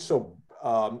being so,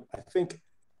 I think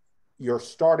you're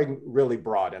starting really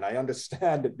broad, and I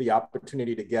understand that the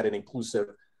opportunity to get an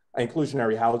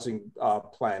inclusionary housing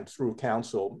plan through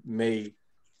council may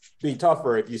be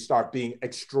tougher if you start being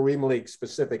extremely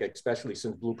specific, especially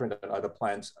since Blueprint and other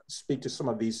plans speak to some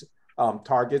of these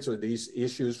targets or these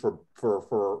issues for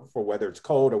whether it's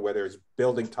code or whether it's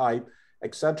building type,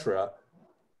 et cetera.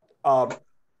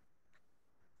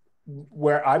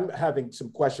 where I'm having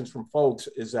some questions from folks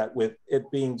is that with it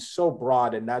being so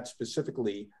broad and not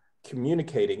specifically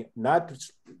communicating, not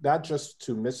just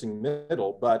to missing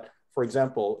middle, but for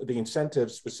example, the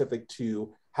incentives specific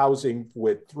to housing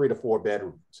with 3 to 4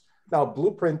 bedrooms. Now,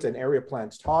 blueprint and area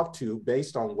plans talk to,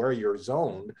 based on where you're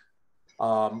zoned,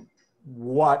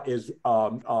 what is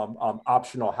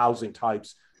optional housing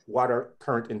types, what are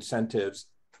current incentives.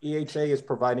 EHA is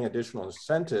providing additional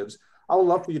incentives. I would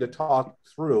love for you to talk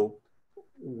through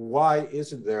why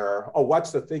isn't there, or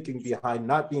what's the thinking behind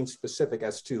not being specific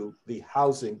as to the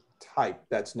housing type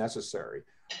that's necessary.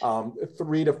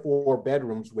 3 to 4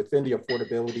 bedrooms within the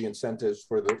affordability incentives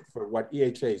for what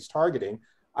EHA is targeting,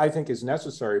 I think is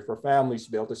necessary for families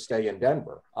to be able to stay in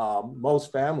Denver.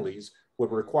 Most families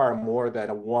would require more than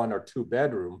a 1 or 2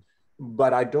 bedroom,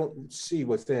 but I don't see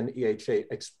within EHA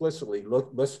explicitly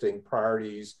listing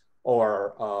priorities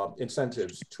or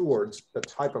incentives towards the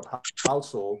type of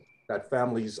household that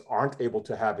families aren't able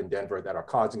to have in Denver that are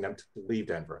causing them to leave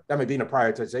Denver. That may be in a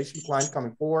prioritization plan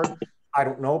coming forward. I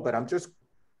don't know, but I'm just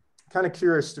kind of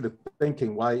curious to the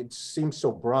thinking why it seems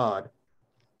so broad,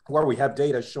 where we have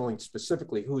data showing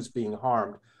specifically who's being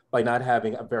harmed by not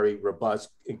having a very robust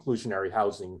inclusionary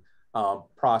housing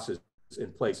process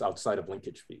in place outside of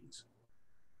linkage fees.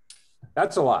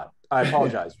 That's a lot. I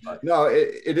apologize. But. No,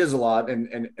 it is a lot,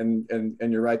 and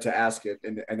you're right to ask it.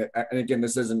 And again,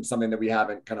 this isn't something that we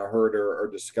haven't kind of heard or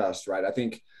discussed, right? I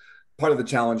think part of the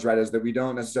challenge, right, is that we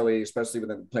don't necessarily, especially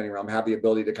within the planning realm, have the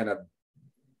ability to kind of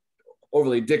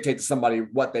overly dictate to somebody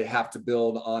what they have to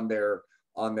build on their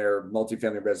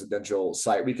multifamily residential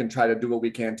site. We can try to do what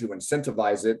we can to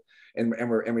incentivize it,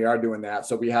 and we are doing that.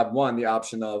 So we have the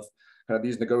option of kind of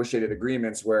these negotiated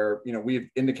agreements where, you know, we've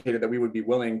indicated that we would be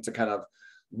willing to kind of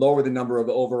lower the number of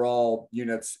overall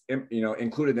units, you know,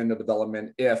 included in the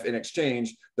development if in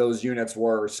exchange those units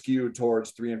were skewed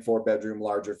towards 3 and 4 bedroom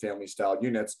larger family style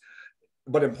units,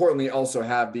 but importantly also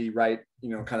have the right, you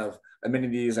know, kind of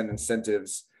amenities and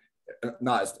incentives,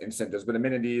 not incentives, but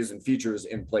amenities and features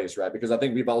in place, right? Because I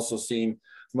think we've also seen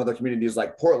from other communities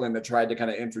like Portland that tried to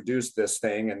kind of introduce this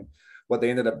thing, and what they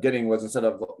ended up getting was, instead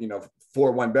of, you know,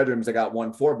 4 1-bedrooms, they got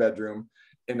 1 4-bedroom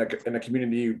in a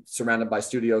community surrounded by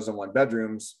studios and 1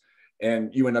 bedrooms,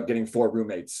 and you end up getting 4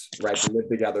 roommates, right, to live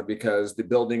together, because the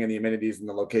building and the amenities and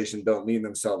the location don't lean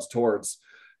themselves towards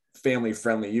family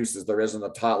friendly uses. There isn't a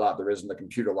tot lot, there isn't a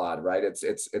computer lot, right?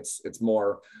 It's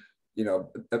more, you know,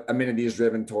 amenities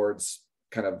driven towards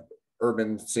kind of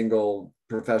urban single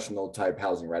professional type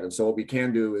housing, right? And so what we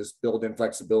can do is build in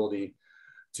flexibility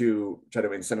to try to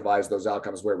incentivize those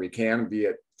outcomes where we can, be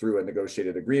it through a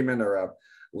negotiated agreement or a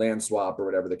land swap or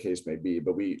whatever the case may be.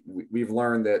 But we've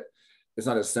learned that it's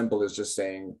not as simple as just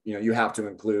saying, you know, you have to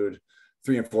include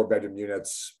 3 and 4 bedroom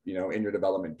units, you know, in your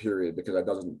development period, because that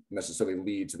doesn't necessarily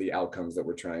lead to the outcomes that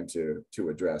we're trying to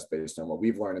address based on what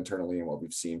we've learned internally and what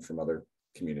we've seen from other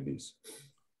communities.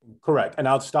 Correct. And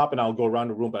I'll stop and I'll go around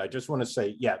the room, but I just want to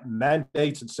say, yeah,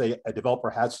 mandates and say a developer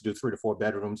has to do 3 to 4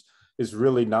 bedrooms is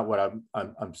really not what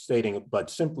I'm stating, but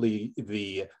simply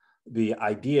the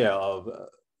idea of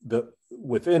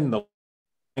within the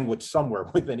language somewhere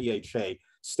within EHA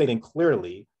stating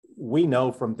clearly, we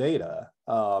know from data,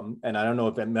 and I don't know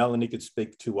if Melanie could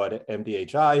speak to what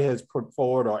MDHI has put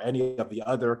forward or any of the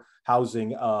other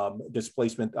housing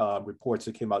displacement reports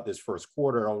that came out this first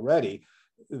quarter already,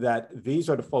 that these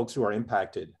are the folks who are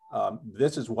impacted.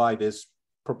 This is why this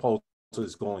proposal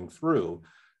is going through.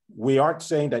 We aren't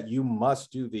saying that you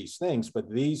must do these things, but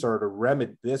these are the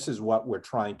remedy. This is what we're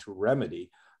trying to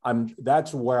remedy.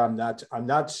 That's where I'm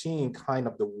not seeing kind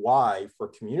of the why for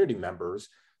community members.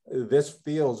 This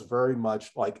feels very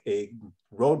much like a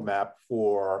roadmap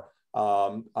for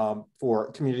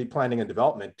community planning and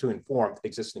development to inform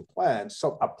existing plans.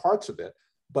 So parts of it,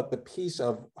 but the piece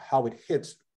of how it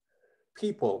hits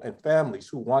people and families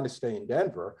who want to stay in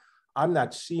Denver, I'm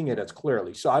not seeing it as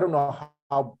clearly. So I don't know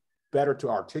how better to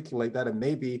articulate that, and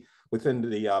maybe within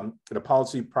the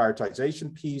policy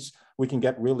prioritization piece, we can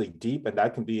get really deep, and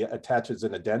that can be attached as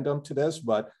an addendum to this.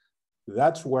 But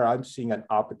that's where I'm seeing an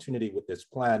opportunity with this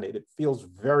plan. It feels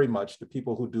very much the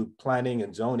people who do planning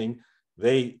and zoning,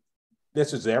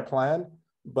 this is their plan.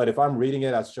 But if I'm reading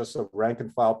it as just a rank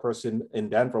and file person in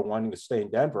Denver wanting to stay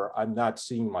in Denver, I'm not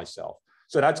seeing myself.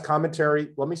 So that's commentary.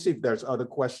 Let me see if there's other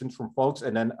questions from folks,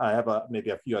 and then I have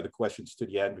maybe a few other questions to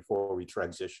the end before we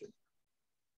transition.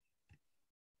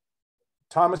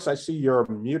 Thomas, I see your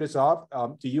mute is off.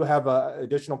 Do you have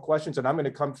additional questions? And I'm going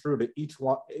to come through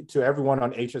to everyone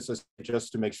on HSS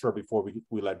just to make sure before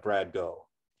we let Brad go.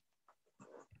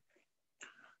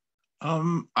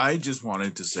 I just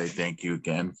wanted to say thank you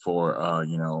again for,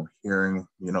 hearing,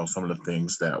 some of the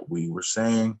things that we were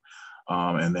saying,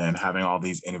 and then having all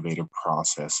these innovative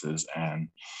processes and,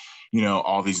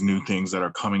 all these new things that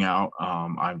are coming out.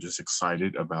 I'm just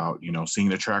excited about, seeing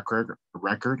the track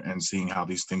record and seeing how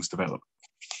these things develop.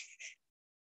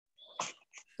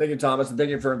 Thank you, Thomas, and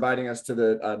thank you for inviting us to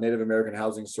the Native American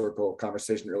Housing Circle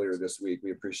conversation earlier this week.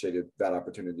 We appreciated that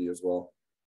opportunity as well.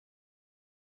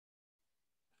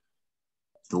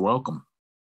 You're welcome.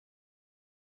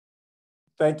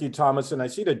 Thank you, Thomas. And I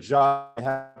see that Josh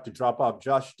have to drop off.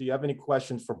 Josh, do you have any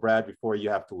questions for Brad before you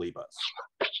have to leave us?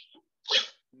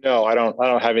 No, I don't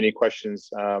have any questions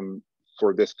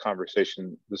for this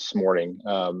conversation this morning.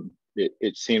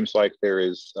 It seems like there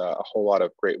is a whole lot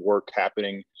of great work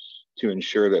happening to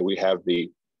ensure that we have the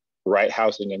right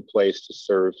housing in place to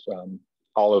serve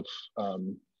all of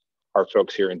our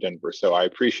folks here in Denver. So I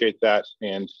appreciate that.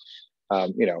 And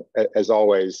as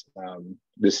always,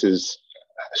 this is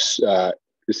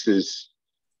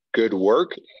good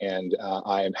work, and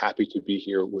I am happy to be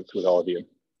here with all of you.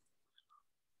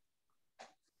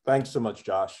 Thanks so much,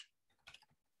 Josh.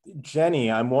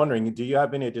 Jenny, I'm wondering, do you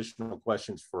have any additional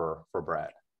questions for Brad?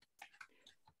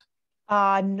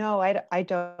 No, I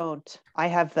don't. I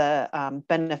have the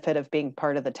benefit of being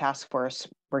part of the task force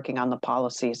working on the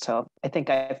policy. So I think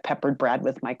I've peppered Brad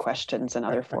with my questions in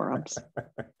other forums.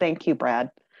 Thank you,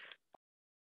 Brad.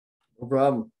 No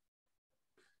problem.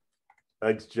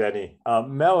 Thanks, Jenny.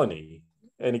 Melanie,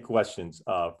 any questions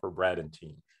for Brad and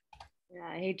team?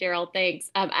 Yeah, hey, Daryl,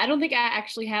 thanks. I don't think I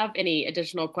actually have any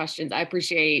additional questions. I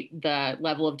appreciate the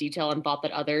level of detail and thought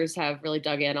that others have really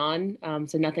dug in on.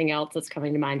 So nothing else that's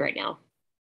coming to mind right now.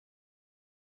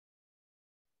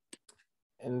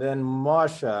 And then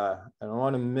Marsha, I don't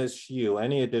want to miss you.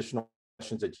 Any additional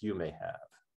questions that you may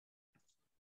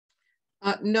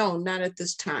have? No, not at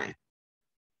this time.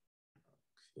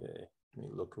 Okay, let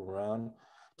me look around.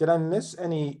 Did I miss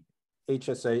any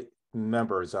HSA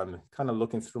members? I'm kind of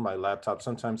looking through my laptop.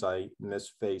 Sometimes I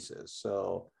miss faces.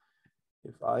 So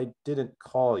if I didn't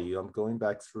call you, I'm going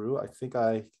back through. I think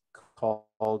I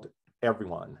called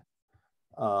everyone.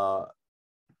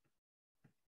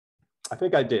 I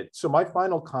think I did. So my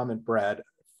final comment, Brad,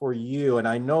 for you, and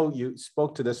I know you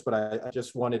spoke to this, but I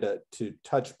just wanted to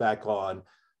touch back on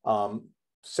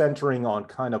centering on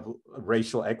kind of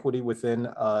racial equity within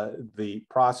the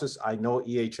process. I know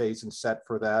EHA isn't set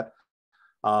for that.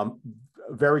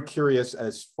 Very curious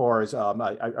as far as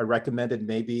I recommended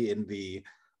maybe in the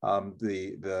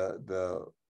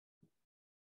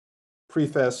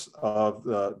preface of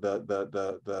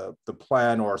the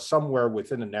plan or somewhere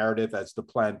within the narrative as the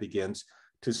plan begins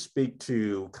to speak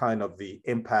to kind of the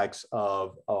impacts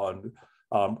on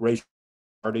racial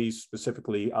minorities,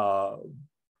 specifically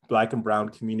Black and Brown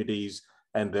communities,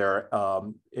 and their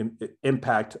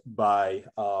impact by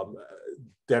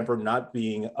Denver not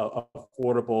being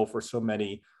affordable for so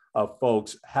many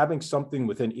folks. Having something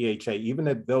within EHA,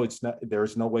 even though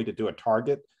there's no way to do a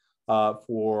target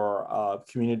for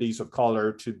communities of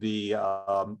color to be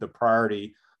the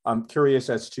priority. I'm curious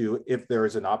as to if there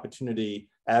is an opportunity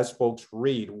as folks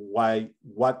read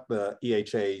what the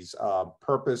EHA's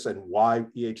purpose and why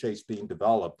EHA is being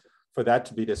developed, for that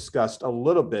to be discussed a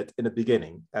little bit in the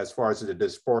beginning as far as the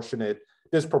disproportionate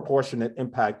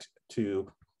impact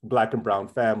to Black and Brown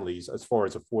families as far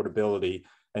as affordability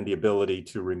and the ability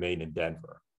to remain in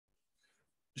Denver.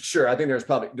 Sure, I think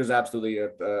there's absolutely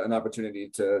an opportunity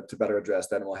to better address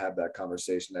that, and we'll have that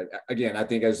conversation. Again, I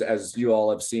think as you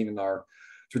all have seen in our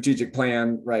strategic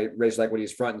plan, right, racial equity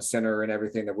is front and center in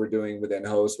everything that we're doing within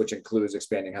HOST, which includes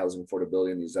expanding housing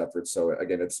affordability in these efforts. So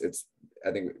again,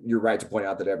 I think you're right to point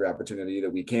out that every opportunity that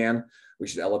we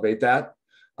should elevate that,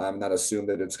 not assume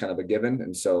that it's kind of a given.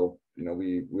 And so,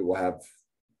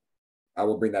 I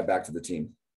will bring that back to the team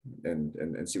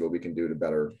and see what we can do to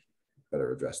better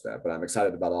address that. But I'm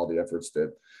excited about all the efforts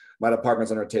that my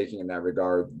department's undertaking in that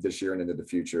regard this year and into the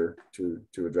future to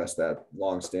address that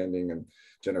longstanding and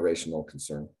generational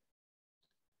concern.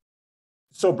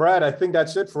 So Brad, I think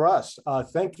that's it for us.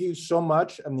 Thank you so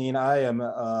much. I mean, I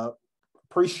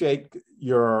appreciate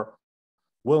your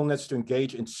willingness to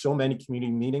engage in so many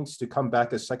community meetings, to come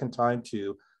back a second time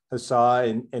to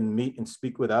HSA and meet and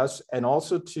speak with us, and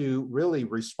also to really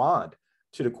respond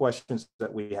to the questions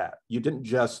that we have. You didn't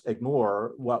just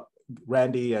ignore what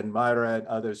Randy and Myra and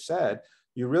others said.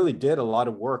 You really did a lot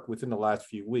of work within the last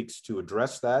few weeks to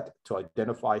address that, to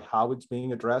identify how it's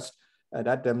being addressed. And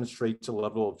that demonstrates a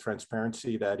level of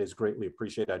transparency that is greatly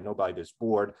appreciated, I know, by this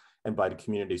board and by the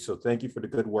community. So thank you for the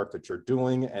good work that you're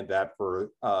doing, and that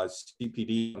for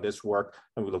CPD on this work.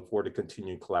 And we look forward to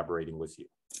continuing collaborating with you.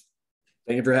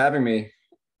 Thank you for having me.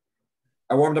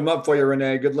 I warmed them up for you,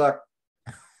 Renee. Good luck.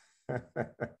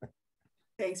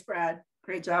 Thanks, Brad.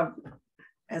 Great job,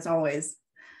 as always.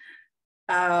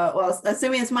 Well,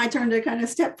 assuming it's my turn to kind of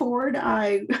step forward,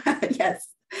 yes,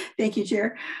 thank you,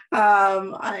 Chair.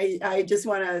 I just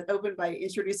want to open by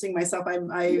introducing myself.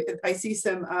 I see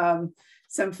some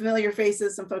familiar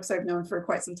faces, some folks I've known for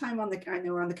quite some time on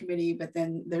the committee, but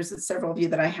then there's several of you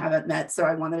that I haven't met. So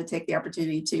I wanted to take the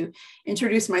opportunity to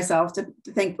introduce myself, to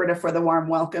thank Britta for the warm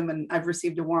welcome, and I've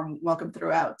received a warm welcome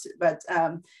throughout. But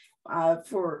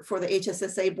for the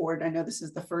HSSA board, I know this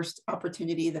is the first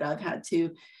opportunity that I've had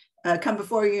to come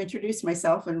before you, introduce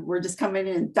myself, and we're just coming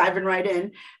in and diving right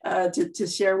in to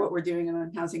share what we're doing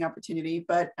on housing opportunity.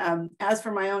 But as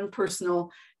for my own personal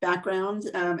background,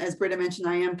 as Britta mentioned,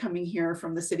 I am coming here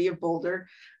from the city of Boulder.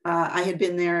 I had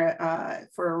been there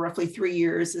for roughly 3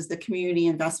 years as the community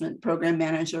investment program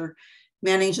manager,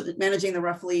 managing the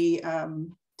roughly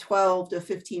 $12 to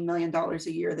 $15 million a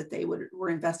year that they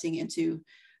were investing into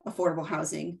affordable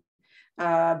housing.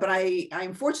 But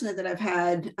I'm fortunate that I've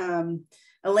had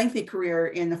a lengthy career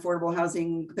in affordable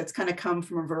housing that's kind of come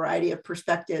from a variety of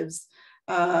perspectives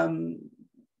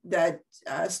that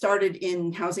started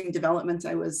in housing development.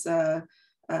 I was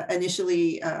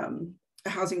initially a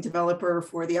housing developer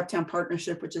for the Uptown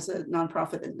Partnership, which is a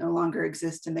nonprofit that no longer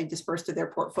exists, and they dispersed to their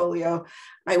portfolio.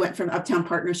 I went from Uptown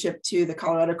Partnership to the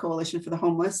Colorado Coalition for the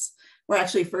Homeless, where I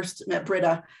actually first met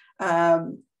Britta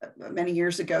many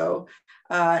years ago,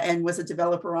 and was a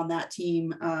developer on that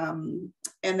team.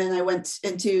 And then I went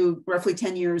into roughly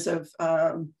 10 years of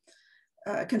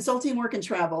consulting work and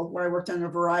travel, where I worked on a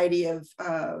variety of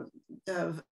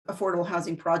affordable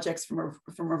housing projects from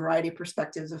a variety of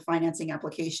perspectives of financing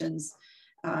applications,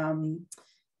 housing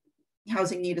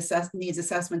needs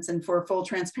assessments, and for full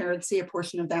transparency, a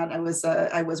portion of that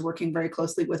I was working very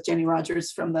closely with Jenny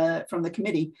Rogers from the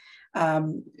committee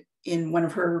in one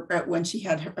of her when she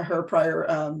had her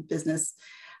prior business.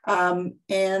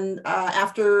 And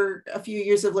after a few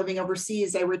years of living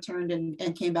overseas, I returned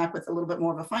and came back with a little bit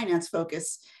more of a finance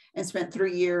focus, and spent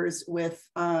 3 years with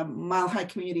Mile High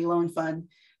Community Loan Fund,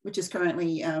 which is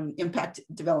currently Impact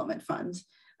Development Fund,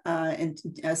 and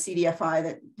CDFI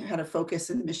that had a focus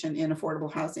and mission in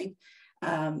affordable housing.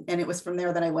 And it was from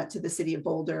there that I went to the city of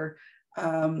Boulder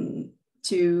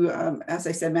to, as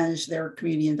I said, manage their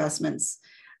community investments.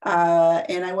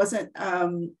 And I wasn't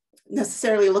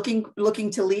necessarily looking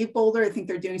to leave Boulder. I think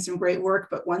they're doing some great work,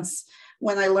 but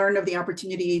when I learned of the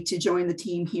opportunity to join the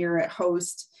team here at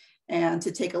Host and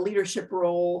to take a leadership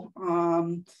role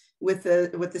with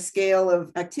the scale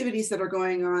of activities that are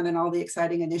going on and all the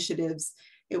exciting initiatives,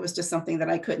 it was just something that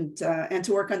I couldn't, and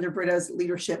to work under Britta's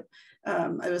leadership,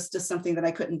 it was just something that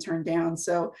I couldn't turn down.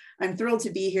 So I'm thrilled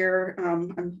to be here.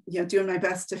 I'm doing my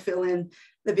best to fill in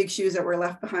the big shoes that were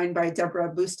left behind by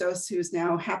Deborah Bustos, who's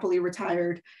now happily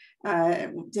retired,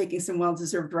 taking some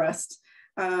well-deserved rest.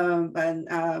 And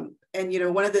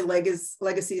one of the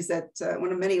legacies that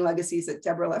one of many legacies that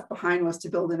Deborah left behind was to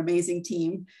build an amazing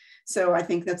team. So I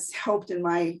think that's helped in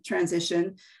my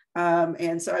transition.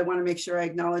 And so I want to make sure I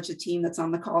acknowledge the team that's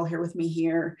on the call here with me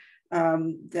here.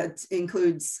 That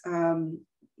includes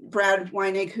Brad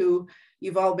Weinig, who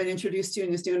you've all been introduced to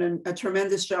and is doing a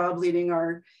tremendous job leading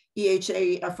our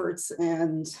EHA efforts,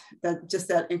 and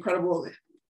that incredible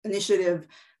initiative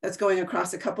that's going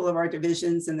across a couple of our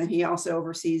divisions. And then he also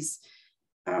oversees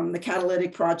the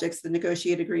catalytic projects, the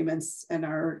negotiated agreements, and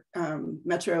our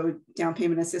Metro down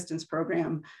payment assistance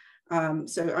program.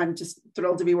 So I'm just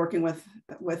thrilled to be working with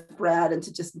Brad and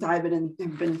to just dive in, and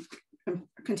have been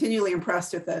continually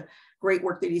impressed with the great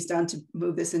work that he's done to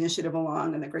move this initiative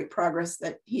along, and the great progress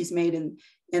that he's made in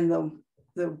the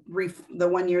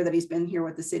 1 year that he's been here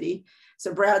with the city.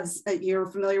 So you're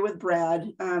familiar with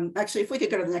Brad. Actually, if we could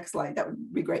go to the next slide, that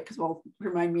would be great, because we'll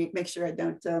remind me, make sure I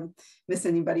don't miss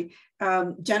anybody.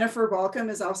 Jennifer Balcom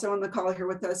is also on the call here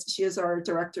with us. She is our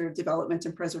Director of Development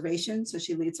and Preservation. So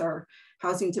she leads our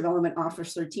Housing Development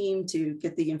Officer team to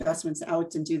get the investments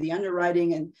out and do the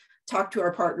underwriting and talk to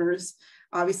our partners,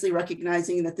 obviously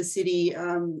recognizing that the city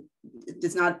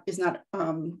is not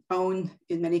owned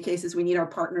in many cases. We need our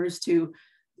partners to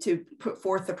put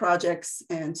forth the projects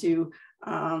and to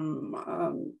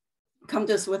come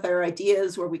to us with our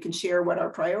ideas, where we can share what our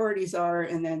priorities are,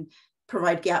 and then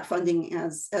provide gap funding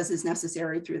as is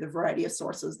necessary through the variety of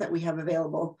sources that we have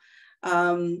available.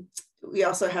 We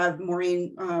also have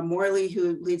Maureen Morley,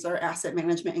 who leads our asset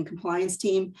management and compliance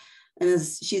team. And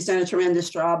she's done a tremendous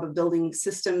job of building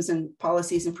systems and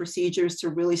policies and procedures to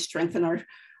really strengthen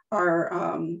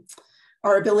our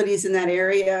abilities in that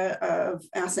area of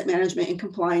asset management and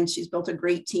compliance. She's built a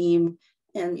great team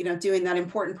you know, doing that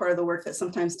important part of the work that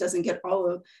sometimes doesn't get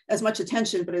as much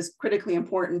attention, but is critically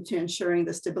important to ensuring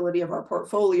the stability of our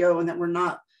portfolio, and that we're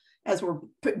not, as we're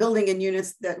building in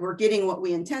units, that we're getting what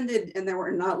we intended, and that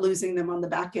we're not losing them on the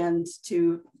back end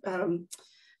to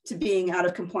being out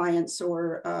of compliance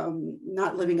or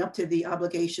not living up to the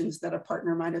obligations that a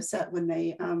partner might have set when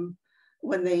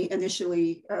they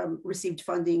initially received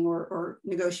funding or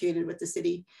negotiated with the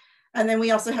city. And then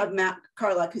we also have Matt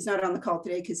Carlock, who's not on the call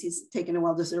today because he's taken a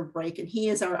well-deserved break, and he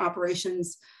is our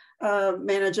operations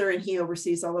manager, and he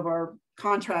oversees all of our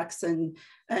contracts and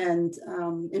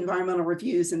environmental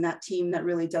reviews, and that team that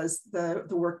really does the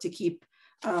work to keep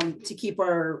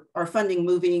our funding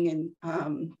moving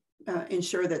and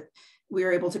ensure that we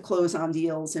are able to close on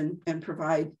deals and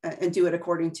provide and do it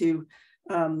according to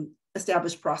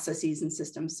established processes and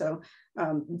systems. So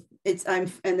and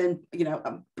then, you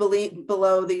know,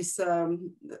 below these,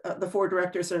 the 4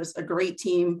 directors, there's a great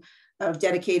team of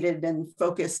dedicated and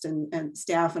focused and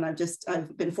staff. And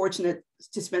I've been fortunate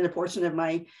to spend a portion of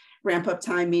my ramp up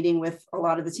time meeting with a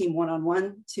lot of the team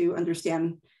one-on-one to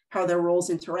understand how their roles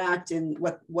interact and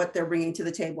what they're bringing to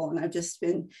the table. And I've just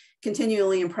been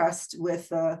continually impressed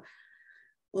with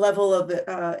level of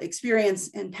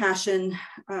experience and passion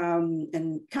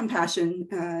and compassion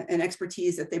and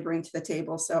expertise that they bring to the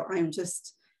table. So I'm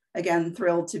just, again,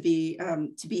 thrilled to be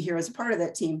here as a part of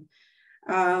that team.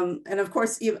 And of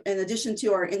course, in addition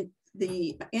to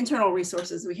the internal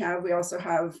resources we also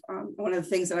have, one of the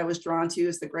things that I was drawn to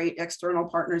is the great external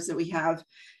partners that we have,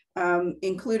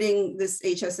 including this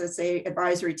HSSA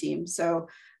advisory team. So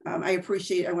I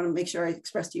want to make sure I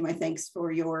express to you my thanks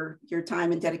for your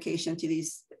time and dedication to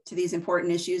these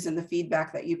important issues and the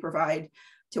feedback that you provide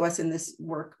to us in this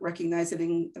work,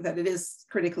 recognizing that it is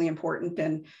critically important,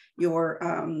 and your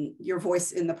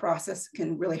voice in the process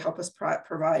can really help us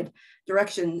provide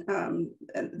direction,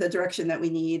 the direction that we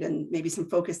need, and maybe some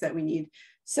focus that we need.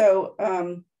 So,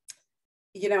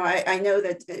 you know, I know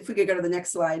that if we could go to the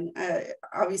next slide,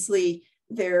 obviously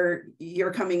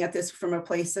you're coming at this from a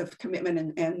place of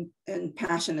commitment and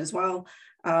passion as well.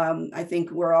 I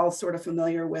think we're all sort of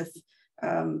familiar with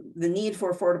the need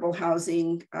for affordable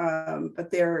housing,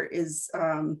 but there is,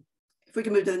 if we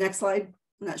can move to the next slide.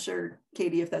 I'm not sure,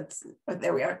 Katie, if that's,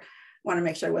 there we are. Want to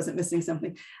make sure I wasn't missing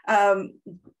something.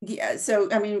 Yeah,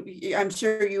 so I mean, I'm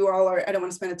sure you all are, I don't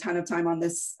want to spend a ton of time on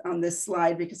this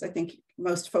slide because I think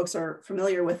most folks are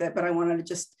familiar with it, but I wanted to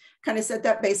just kind of set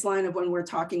that baseline of when we're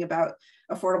talking about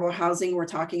affordable housing, we're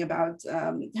talking about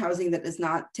housing that does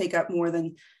not take up more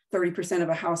than 30% of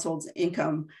a household's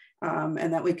income.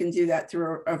 And that we can do that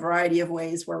through a variety of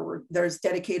ways where there's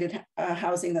dedicated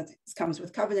housing that comes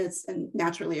with covenants, and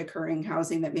naturally occurring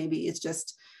housing that maybe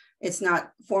it's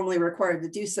not formally required to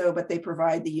do so, but they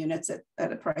provide the units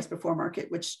at a price before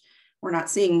market, which we're not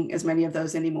seeing as many of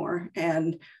those anymore.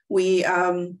 And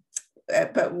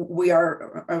but we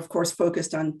are, of course,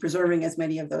 focused on preserving as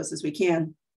many of those as we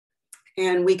can.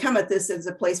 And we come at this as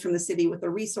a place from the city with the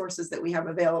resources that we have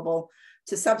available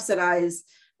to subsidize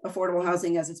affordable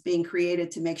housing as it's being created,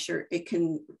 to make sure it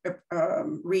can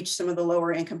reach some of the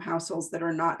lower income households that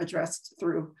are not addressed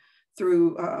through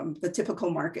the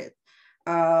typical market.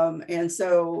 And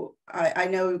so I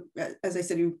know, as I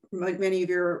said, many of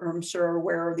you are, I'm sure, are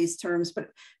aware of these terms, but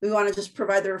we want to just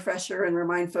provide the refresher and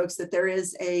remind folks that there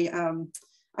is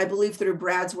I believe through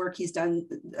Brad's work, they've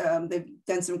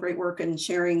done some great work in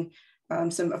sharing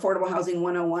some Affordable Housing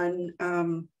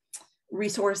 101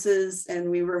 resources.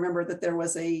 And we remember that there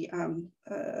was a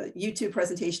YouTube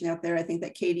presentation out there, I think,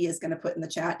 that Katie is going to put in the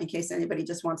chat in case anybody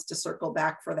just wants to circle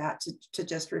back for that to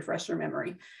just refresh your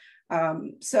memory.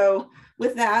 So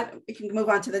with that, we can move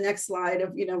on to the next slide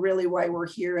of, you know, really why we're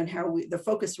here and how the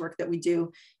focused work that we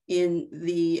do in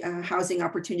the Housing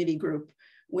Opportunity Group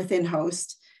within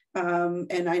HOST.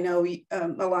 And I know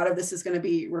a lot of this is going to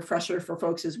be a refresher for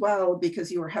folks as well, because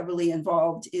you were heavily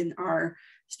involved in our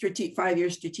 5-year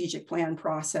strategic plan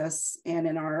process and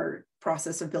in our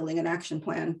process of building an action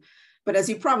plan. But as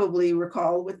you probably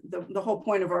recall, with the whole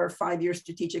point of our 5-year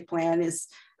strategic plan is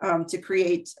to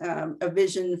create a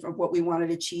vision of what we want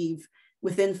to achieve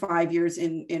within 5 years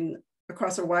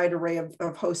across a wide array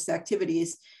of host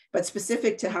activities. But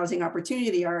specific to housing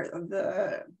opportunity,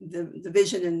 the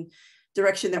vision and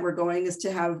direction that we're going is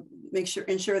to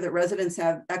ensure that residents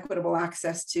have equitable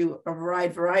access to a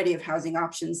variety of housing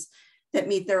options that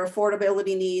meet their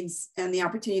affordability needs and the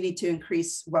opportunity to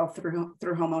increase wealth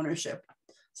through home ownership.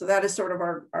 So that is sort of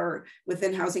our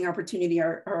within housing opportunity,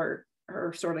 our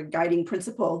sort of guiding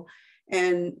principle.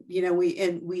 And, you know,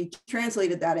 we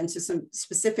translated that into some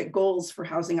specific goals for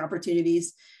housing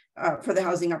opportunities for the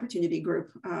Housing Opportunity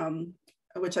Group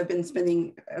which I've been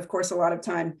spending, of course, a lot of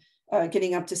time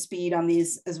getting up to speed on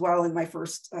these as well in my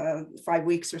first 5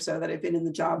 weeks or so that I've been in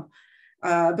the job.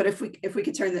 But if we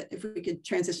could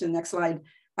transition to the next slide.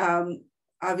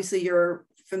 Obviously, you're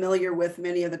familiar with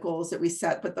many of the goals that we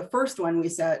set, but the first one we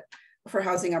set for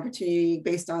housing opportunity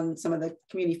based on some of the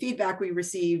community feedback we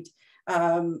received.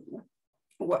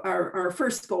 Our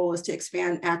first goal is to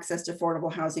expand access to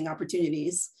affordable housing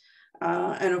opportunities.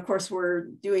 And of course, we're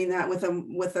doing that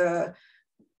with a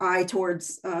eye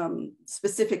towards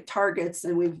specific targets.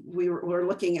 And we're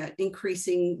looking at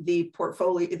increasing the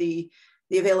portfolio, the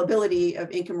availability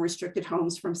of income restricted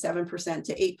homes from 7%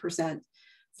 to 8%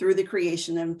 through the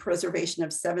creation and preservation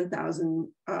of 7,000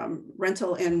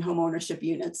 rental and home ownership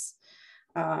units.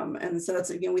 And so that's,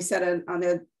 again, we set on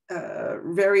a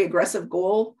very aggressive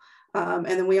goal. And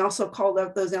then we also called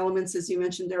out those elements, as you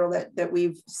mentioned, Daryl, that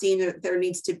we've seen that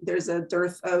there's a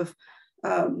dearth of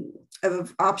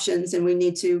options, and we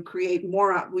need to create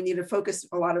more. We need to focus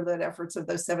a lot of that efforts of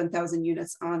those 7,000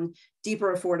 units on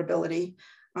deeper affordability,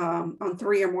 on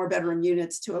 3 or more bedroom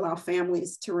units to allow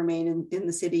families to remain in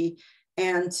the city,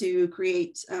 and to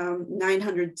create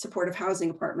 900 supportive housing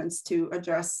apartments to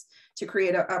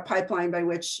create a pipeline by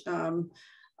which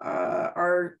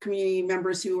our community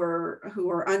members who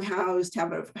are unhoused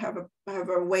have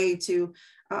a way to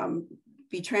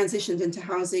be transitioned into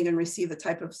housing and receive the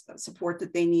type of support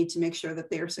that they need to make sure that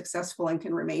they are successful and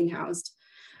can remain housed.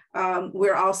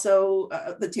 We're also,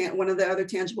 one of the other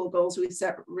tangible goals we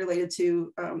set related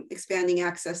to expanding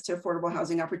access to affordable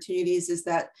housing opportunities is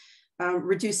that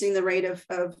reducing the rate of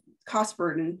cost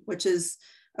burden, which is,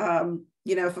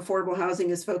 if affordable housing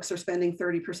is folks are spending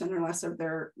 30% or less of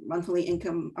their monthly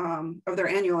income, of their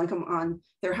annual income on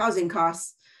their housing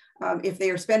costs. If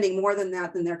they are spending more than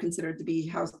that, then they're considered to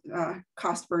be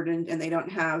cost burdened, and they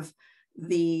don't have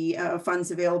the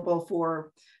funds available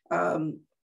for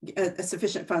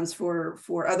sufficient funds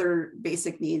for other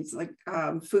basic needs like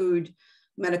food,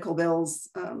 medical bills,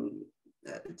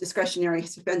 discretionary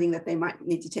spending that they might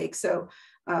need to take. So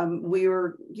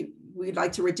we'd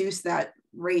like to reduce that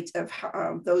rate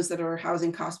of those that are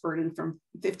housing cost burden from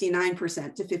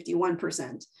 59% to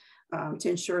 51% to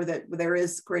ensure that there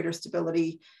is greater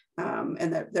stability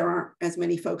and that there aren't as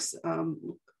many folks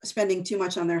spending too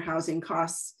much on their housing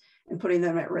costs and putting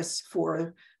them at risk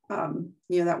for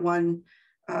that one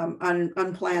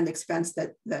unplanned expense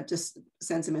that just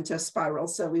sends them into a spiral.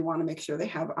 So we want to make sure they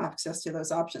have access to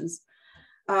those options.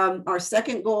 Our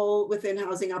second goal within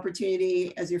housing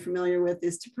opportunity, as you're familiar with,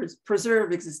 is to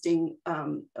preserve existing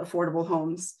affordable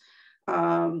homes.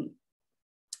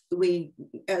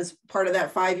 As part of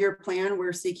that 5-year plan,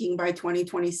 we're seeking by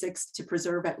 2026 to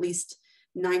preserve at least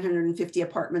 950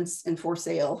 apartments and for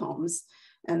sale homes.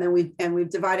 And then we've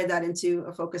divided that into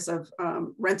a focus of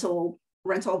rental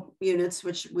units,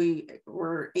 which we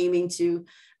were aiming to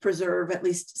preserve at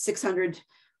least 600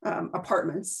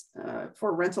 apartments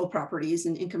for rental properties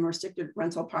and income restricted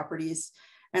rental properties,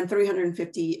 and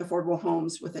 350 affordable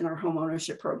homes within our home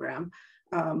ownership program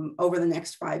over the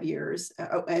next 5 years,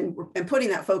 and putting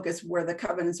that focus where the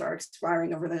covenants are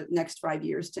expiring over the next 5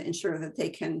 years to ensure that they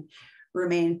can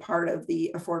remain part of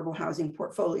the affordable housing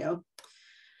portfolio.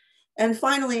 And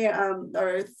finally,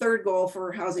 our third goal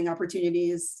for housing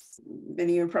opportunities,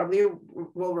 many of you probably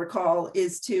will recall,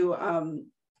 is to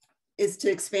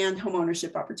expand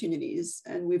homeownership opportunities.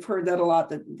 And we've heard that a lot,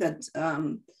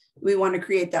 that we want to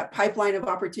create that pipeline of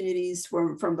opportunities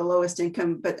from the lowest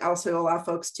income, but also allow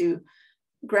folks to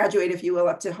graduate, if you will,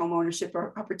 up to homeownership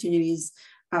opportunities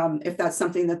if that's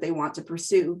something that they want to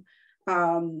pursue.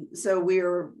 So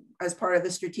we're, as part of the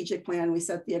strategic plan, we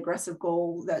set the aggressive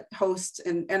goal that hosts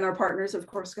and our partners, of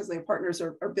course, because their partners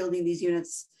are building these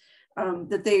units,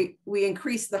 that we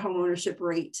increase the homeownership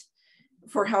rate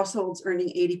for households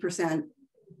earning 80%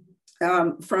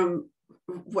 from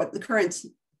what the current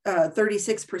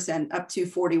 36% up to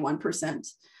 41%.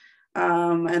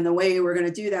 And the way we're going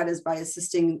to do that is by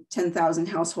assisting 10,000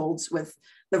 households with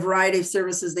the variety of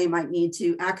services they might need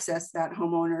to access that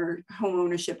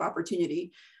homeownership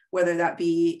opportunity, whether that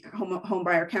be home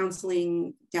buyer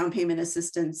counseling, down payment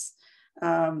assistance,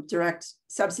 direct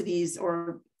subsidies,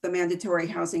 or the mandatory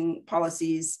housing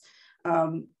policies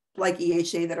like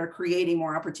EHA that are creating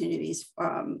more opportunities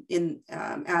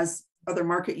as other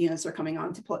market units are coming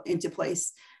into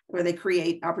place, where they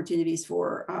create opportunities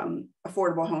for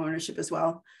affordable homeownership as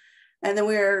well. And then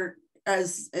we're,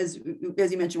 as you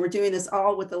mentioned, we're doing this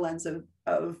all with the lens of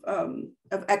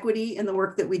equity in the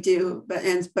work that we do,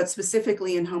 but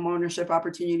specifically in homeownership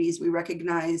opportunities, we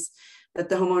recognize that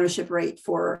the homeownership rate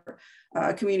for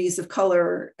communities of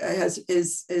color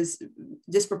is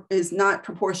not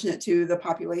proportionate to the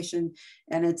population,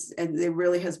 and there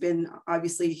really has been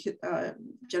obviously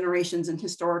generations and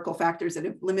historical factors that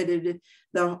have limited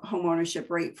the homeownership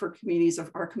rate for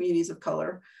our communities of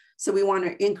color. So we want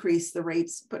to increase the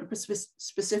rates, put a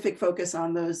specific focus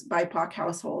on those BIPOC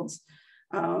households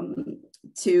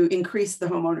to increase the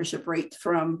homeownership rate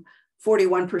from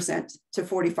 41% to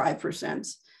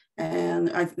 45%. And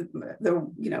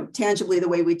tangibly, the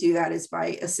way we do that is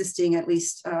by assisting at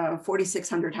least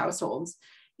 4,600 households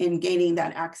in gaining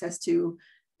that access to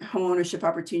homeownership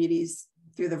opportunities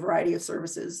through the variety of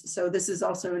services. So this is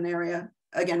also an area,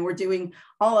 again, we're doing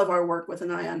all of our work with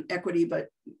an eye on equity, but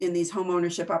in these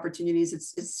homeownership opportunities,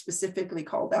 it's specifically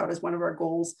called out as one of our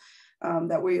goals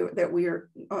that we are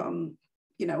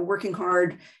working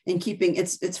hard and keeping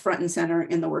it's front and center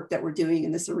in the work that we're doing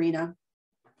in this arena.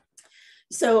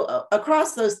 So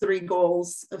across those three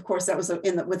goals, of course, that was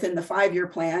within the 5-year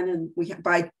plan, and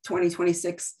by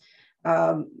 2026,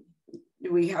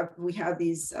 we have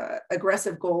these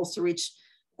aggressive goals to reach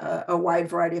a wide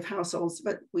variety of households.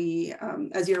 But we,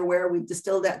 as you're aware, we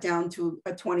distilled that down to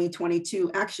a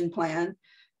 2022 action plan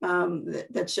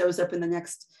that shows up in the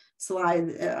next slide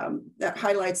that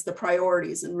highlights the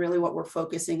priorities and really what we're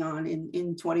focusing on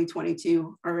in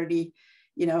 2022, already,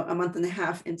 a month and a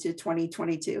half into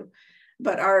 2022.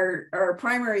 But our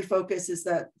primary focus is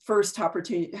that first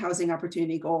housing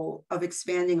opportunity goal of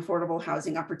expanding affordable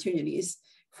housing opportunities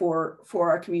for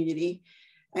our community.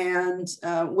 And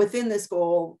within this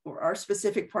goal, our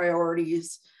specific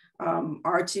priorities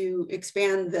are to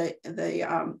expand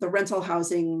the rental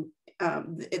housing,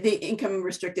 the income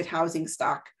restricted housing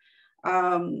stock,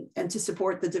 and to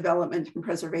support the development and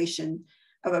preservation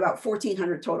of about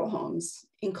 1,400 total homes,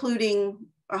 including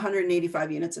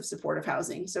 185 units of supportive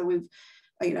housing. So we've,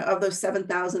 of those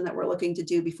 7,000 that we're looking to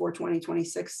do before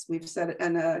 2026, we've set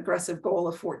an aggressive goal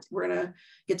of we're going to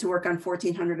get to work on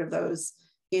 1,400 of those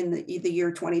in the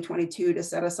year 2022 to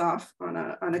set us off on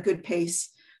a good pace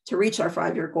to reach our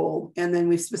 5-year goal. And then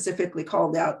we've specifically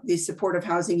called out these supportive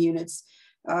housing units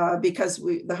because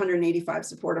the 185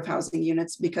 supportive housing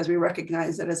units, because we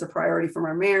recognize that as a priority from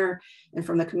our mayor and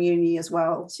from the community as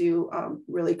well to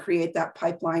really create that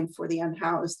pipeline for the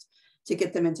unhoused to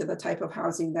get them into the type of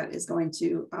housing that is going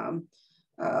to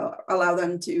allow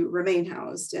them to remain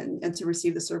housed and to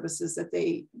receive the services that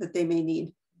they may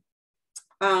need.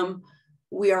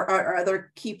 Our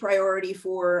other key priority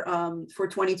for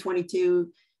 2022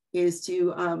 is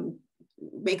to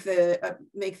make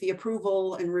the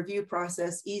approval and review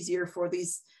process easier for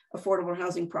these affordable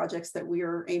housing projects that we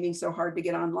are aiming so hard to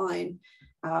get online,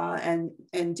 and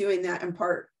doing that in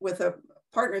part with a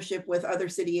partnership with other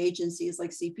city agencies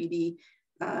like CPD.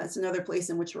 It's another place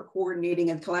in which we're coordinating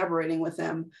and collaborating with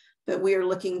them, but we are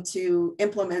looking to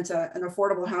implement an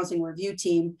affordable housing review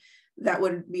team that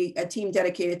would be a team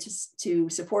dedicated to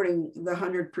supporting the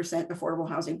 100% affordable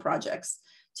housing projects,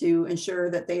 to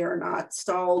ensure that they are not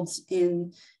stalled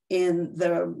in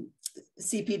the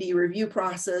CPD review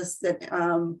process, that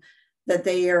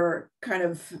they are kind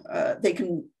of, they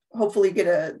can hopefully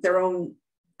get their own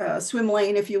swim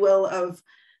lane, if you will, of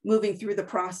moving through the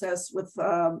process with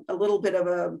a little bit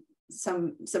of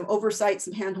some oversight,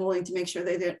 some handholding to make sure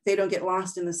they don't get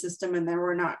lost in the system, and then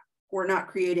we're not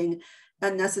creating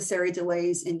unnecessary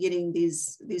delays in getting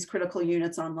these critical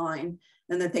units online,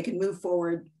 and that they can move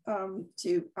forward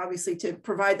to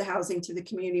provide the housing to the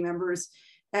community members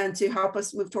and to help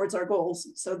us move towards our goals.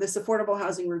 So this affordable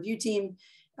housing review team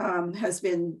has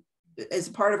been, as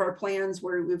part of our plans,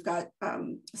 where we've got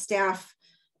staff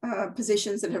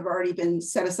positions that have already been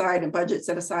set aside and budget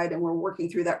set aside, and we're working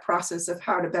through that process of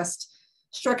how to best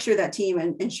structure that team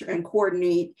and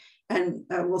coordinate. And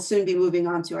we'll soon be moving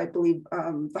on to, I believe,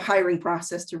 the hiring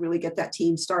process to really get that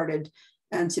team started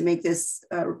and to make this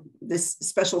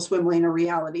special swim lane a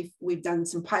reality. We've done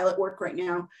some pilot work right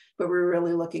now, but we're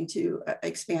really looking to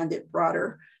expand it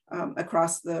broader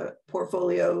across the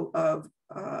portfolio of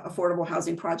affordable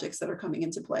housing projects that are coming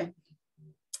into play.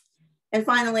 And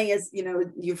finally, as you know,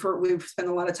 we've spent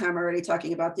a lot of time already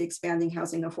talking about the expanding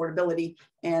housing affordability,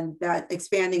 and that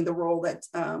expanding the role that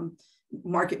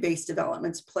market-based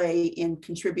developments play in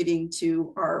contributing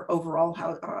to our overall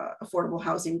affordable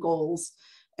housing goals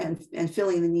and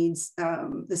filling the needs,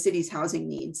 the city's housing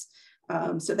needs.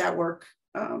 So that work,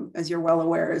 as you're well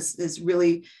aware, is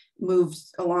really moved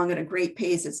along at a great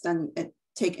pace. There's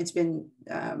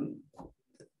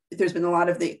been a lot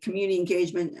of the community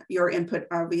engagement. Your input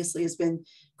obviously has been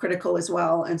critical as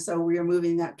well. And so we are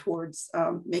moving that towards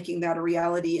making that a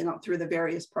reality, and through the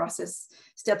various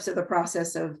steps of the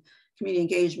process of community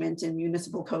engagement and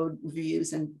municipal code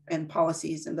reviews and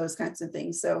policies and those kinds of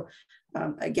things. So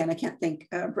again, I can't thank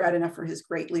Brad enough for his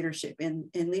great leadership in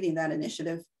leading that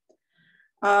initiative.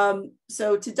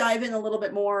 So to dive in a little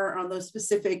bit more on those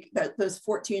specific, those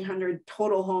 1,400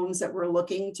 total homes that we're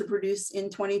looking to produce in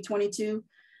 2022,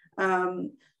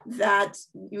 that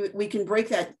we can break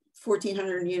that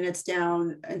 1,400 units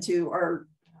down into our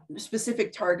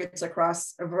specific targets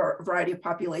across a variety of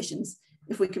populations.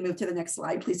 If we can move to the next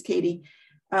slide, please, Katie.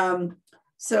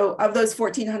 So of those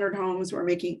 1,400 homes,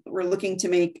 we're looking to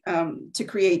make, to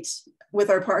create with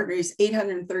our partners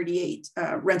 838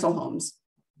 rental homes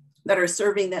that are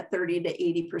serving that 30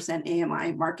 to 80%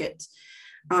 AMI market.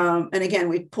 And again,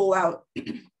 we pull out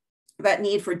that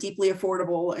need for deeply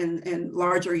affordable and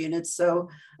larger units. So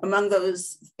among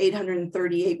those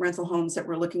 838 rental homes that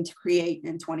we're looking to create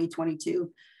in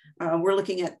 2022, we're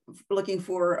looking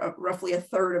for roughly a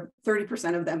third of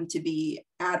 30% of them to be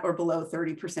at or below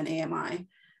 30% AMI.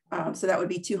 So that would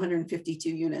be 252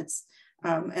 units.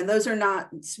 And those are not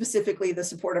specifically the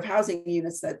supportive housing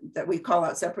units that we call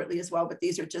out separately as well, but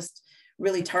these are just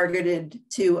really targeted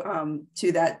to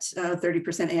that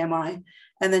 30% AMI.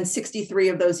 And then 63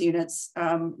 of those units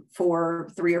for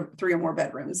three or more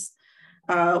bedrooms.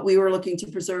 We were looking to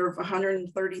preserve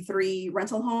 133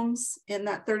 rental homes in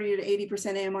that 30 to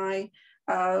 80% AMI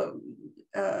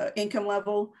income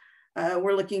level.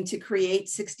 We're looking to create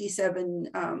 67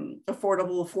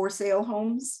 affordable for sale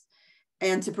homes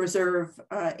and to preserve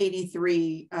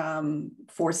 83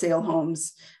 for sale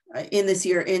homes in this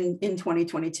year in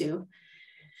 2022.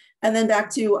 And then back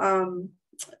to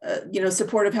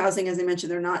supportive housing, as I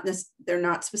mentioned, they're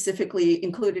not specifically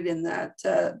included in that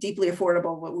deeply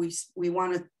affordable. But we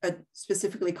want to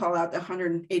specifically call out the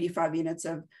 185 units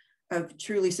of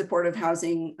truly supportive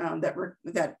housing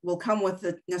that will come with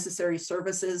the necessary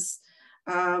services.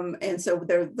 And so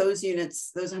those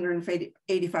units, those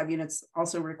 185 units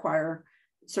also require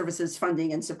services,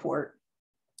 funding, and support.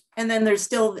 And then there's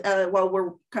still, while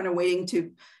we're kind of waiting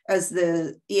to, as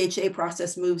the EHA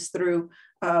process moves through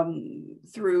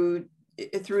the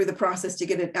process to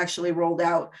get it actually rolled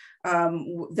out,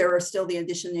 there are still the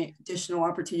additional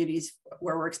opportunities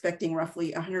where we're expecting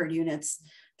roughly 100 units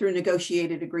through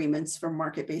negotiated agreements from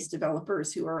market-based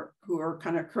developers who are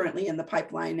kind of currently in the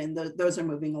pipeline, and those are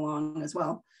moving along as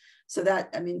well. So that,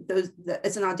 I mean,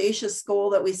 it's an audacious goal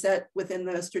that we set within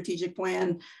the strategic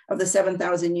plan of the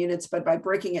 7,000 units, but by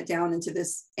breaking it down into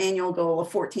this annual goal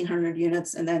of 1,400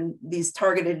 units, and then these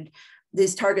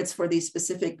targets for these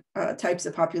specific types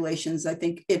of populations, I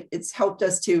think it's helped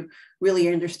us to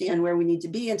really understand where we need to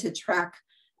be and to track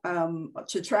how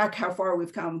far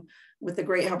we've come with the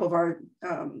great help of our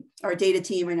data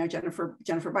team. I know Jennifer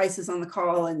Bice is on the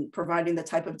call and providing the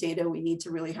type of data we need to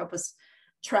really help us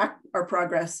track our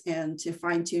progress and to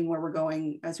fine tune where we're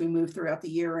going as we move throughout the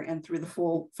year and through the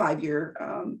full 5-year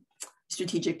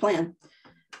strategic plan.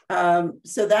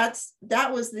 So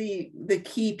that was the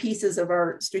key pieces of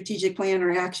our strategic plan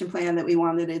or action plan that we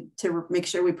wanted to make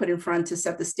sure we put in front to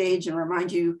set the stage and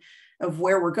remind you of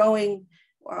where we're going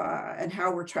and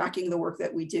how we're tracking the work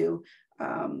that we do.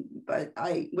 But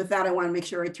with that, I want to make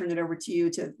sure I turn it over to you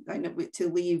to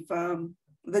leave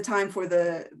the time for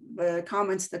the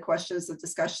comments, the questions, the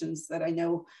discussions that I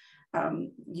know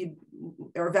you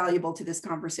are valuable to this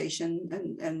conversation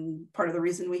and part of the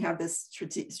reason we have this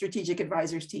strategic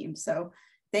advisors team. So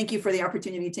thank you for the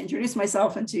opportunity to introduce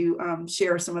myself and to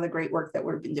share some of the great work that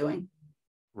we've been doing.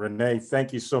 Renee,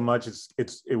 thank you so much.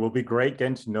 It will be great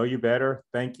getting to know you better.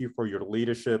 Thank you for your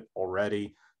leadership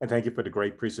already. And thank you for the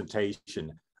great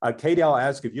presentation. Katie, I'll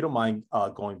ask if you don't mind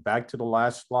going back to the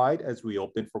last slide as we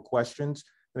open for questions.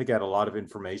 I think I had a lot of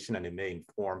information and it may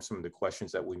inform some of the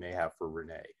questions that we may have for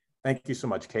Renee. Thank you so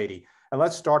much, Katie. And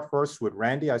let's start first with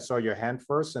Randy. I saw your hand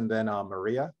first, and then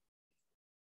Maria.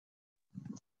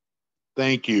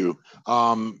 Thank you.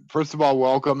 First of all,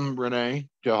 welcome, Renee,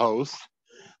 to host.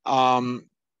 I'm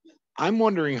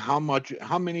wondering how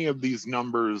many of these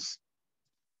numbers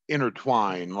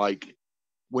intertwine. Like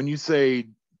when you say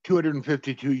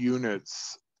 252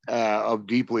 units of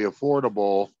deeply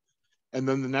affordable, and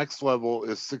then the next level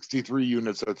is 63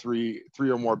 units of three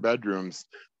or more bedrooms.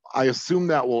 I assume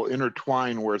that will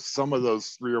intertwine where some of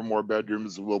those 3 or more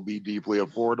bedrooms will be deeply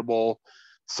affordable.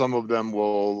 Some of them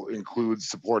will include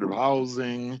supportive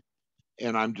housing.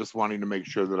 And I'm just wanting to make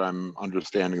sure that I'm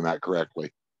understanding that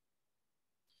correctly.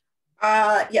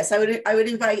 Yes, I would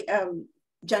invite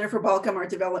Jennifer Balcom, our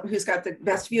developer, who's got the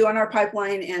best view on our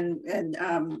pipeline,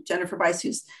 and Jennifer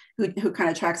Bice, who kind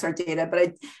of tracks our data.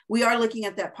 But we are looking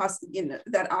at that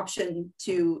that option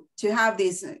to have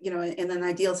these, in an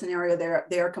ideal scenario,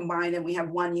 they are combined, and we have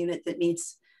one unit that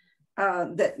meets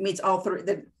that meets all three,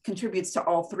 that contributes to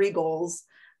all three goals,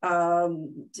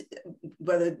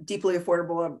 whether deeply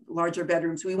affordable or larger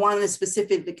bedrooms. We want to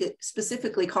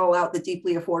specifically call out the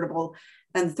deeply affordable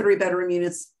and 3-bedroom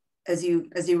units, as you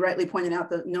rightly pointed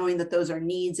out, knowing that those are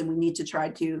needs, and we need to try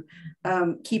to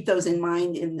keep those in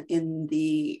mind in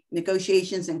the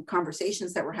negotiations and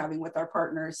conversations that we're having with our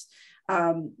partners.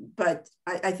 But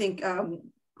I think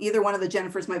either one of the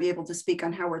Jennifers might be able to speak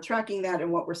on how we're tracking that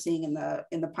and what we're seeing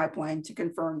in the pipeline to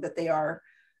confirm that they are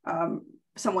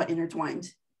somewhat intertwined.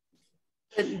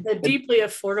 The deeply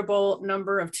affordable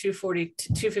number of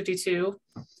 252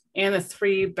 and the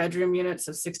 3-bedroom units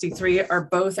of 63 are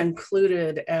both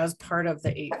included as part of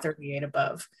the 838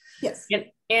 above. Yes.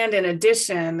 And in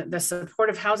addition, the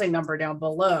supportive housing number down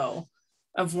below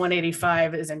of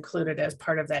 185 is included as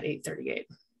part of that 838.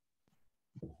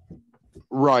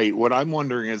 Right. What I'm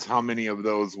wondering is how many of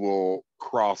those will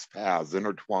cross paths,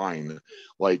 intertwine?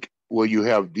 Like, will you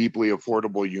have deeply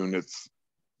affordable units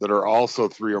that are also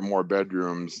 3 or more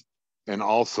bedrooms and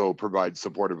also provide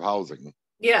supportive housing?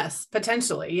 Yes,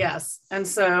 potentially, yes. And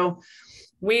so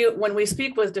when we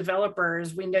speak with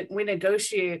developers, we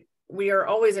negotiate. We are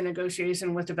always in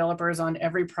negotiation with developers on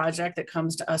every project that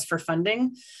comes to us for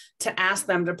funding to ask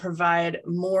them to provide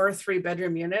more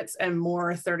 3-bedroom units and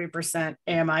more 30%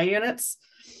 AMI units.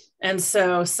 And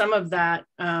so some of that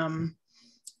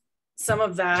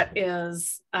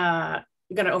is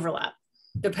going to overlap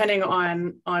depending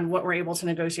on what we're able to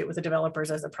negotiate with the developers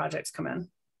as the projects come in.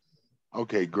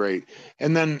 Okay, great.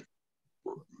 And then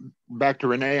back to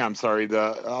Renee, I'm sorry, the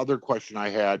other question I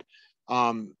had,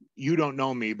 you don't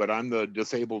know me, but I'm the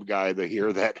disabled guy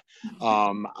here that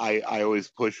I always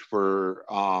push for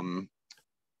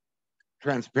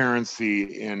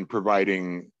transparency in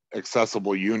providing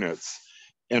accessible units.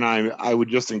 And I would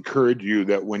just encourage you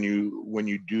that when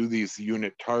you do these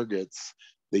unit targets,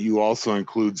 that you also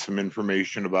include some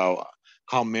information about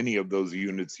how many of those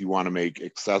units you want to make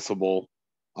accessible,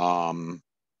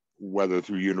 whether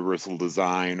through universal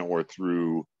design or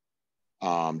through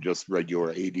just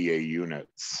regular ADA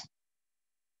units.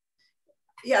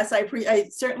 Yes, I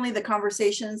certainly the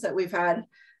conversations that we've had,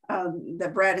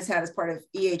 that Brad has had as part of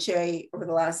EHA over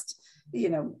the last,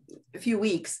 a few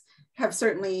weeks, have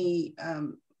certainly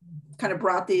kind of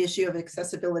brought the issue of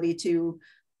accessibility to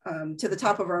the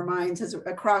top of our minds as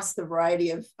across the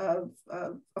variety of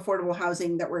affordable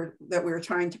housing that we're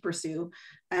trying to pursue.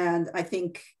 And I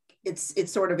think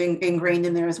it's sort of ingrained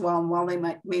in there as well. And while they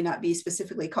may not be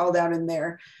specifically called out in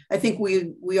there, I think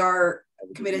we are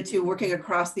committed to working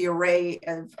across the array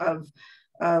of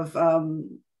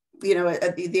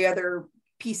the other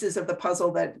pieces of the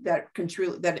puzzle that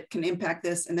can impact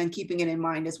this, and then keeping it in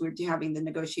mind as we're having the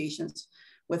negotiations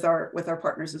with our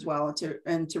partners as well,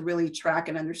 and to really track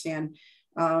and understand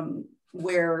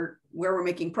where we're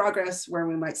making progress, where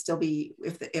we might still be,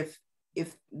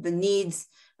 if the needs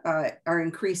are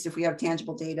increased, if we have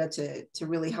tangible data to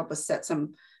really help us set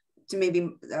some, to maybe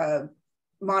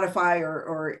modify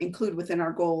or include within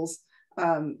our goals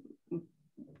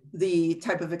the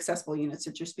type of accessible units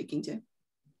that you're speaking to.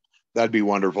 That'd be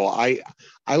wonderful. I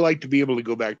like to be able to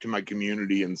go back to my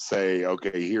community and say,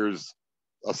 okay, here's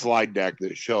a slide deck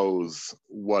that shows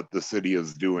what the city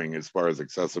is doing as far as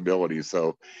accessibility.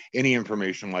 So any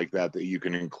information like that you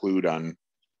can include on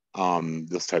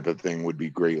this type of thing would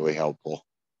be greatly helpful.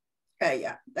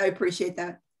 Yeah, I appreciate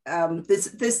that.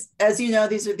 This, as you know,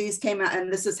 these came out,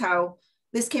 and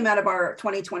this came out of our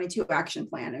 2022 action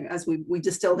plan as we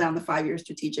distill down the 5-year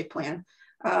strategic plan.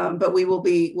 But we'll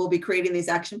be creating these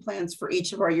action plans for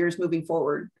each of our years moving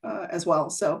forward as well.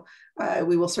 So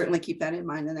we will certainly keep that in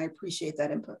mind, and I appreciate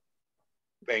that input.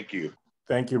 Thank you.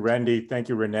 Thank you, Randy. Thank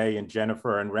you, Renee and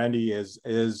Jennifer. And Randy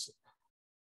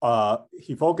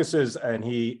he focuses and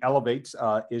he elevates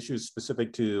issues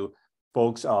specific to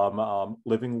folks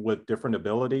living with different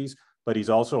abilities, but he's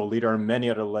also a leader in many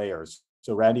other layers.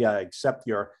 So Randy, I accept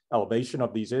your elevation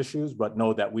of these issues, but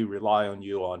know that we rely on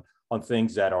you on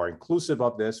things that are inclusive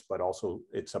of this, but also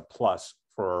it's a plus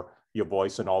for your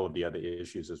voice and all of the other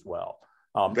issues as well.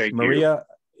 Thank Maria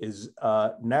you. Is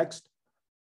next.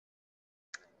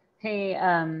 Hey,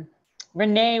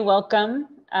 Renee, welcome.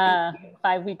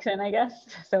 5 weeks in, I guess.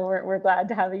 So we're glad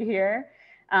to have you here.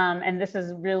 And this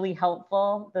is really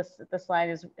helpful. The slide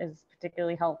is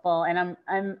particularly helpful. And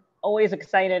I'm always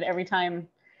excited every time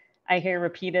I hear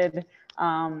repeated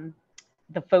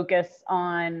the focus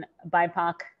on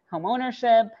BIPOC home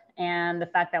ownership and the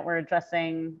fact that we're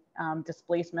addressing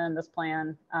displacement in this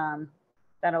plan.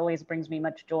 That always brings me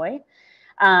much joy.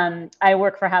 I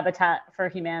work for Habitat for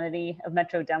Humanity of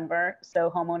Metro Denver, so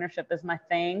home ownership is my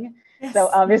thing. Yes. So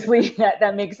obviously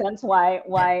that makes sense why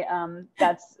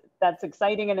that's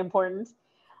exciting and important.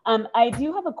 I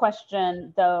do have a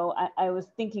question though. I was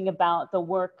thinking about the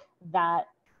work that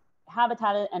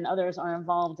Habitat and others are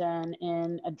involved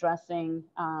in addressing,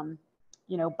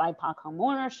 BIPOC home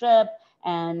ownership,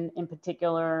 and in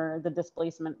particular the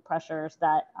displacement pressures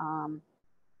that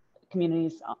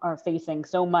communities are facing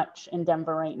so much in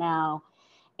Denver right now.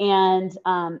 And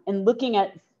looking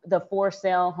at the for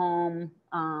sale home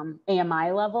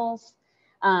AMI levels,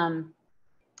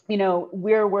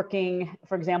 we're working,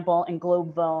 for example, in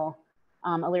Globeville,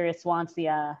 Elyria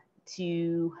Swansea,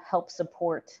 to help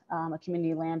support a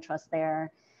community land trust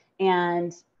there.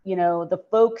 And, the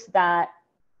folks that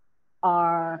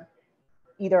are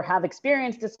either have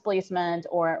experienced displacement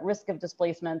or at risk of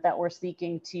displacement that we're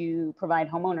seeking to provide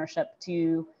homeownership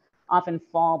to often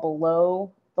fall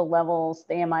below the levels,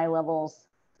 the AMI levels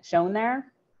shown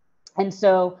there. And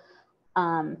so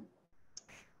I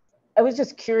was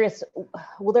just curious,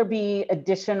 will there be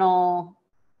additional,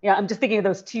 I'm just thinking of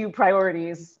those two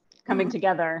priorities coming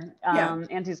together,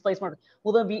 anti-displacement work.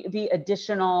 Will there be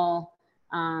additional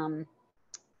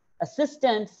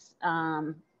assistance,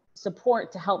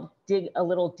 support to help dig a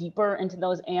little deeper into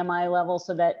those AMI levels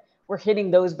so that we're hitting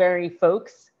those very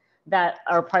folks that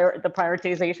are the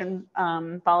prioritization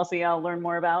policy I'll learn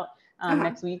more about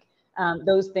next week.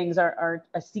 Those things are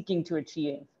seeking to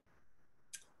achieve.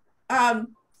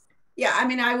 Yeah, I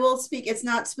mean, I will speak. It's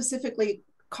not specifically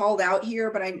called out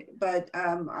here, but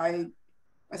I,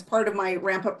 as part of my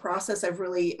ramp up process, I've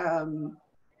really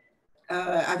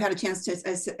I've had a chance to,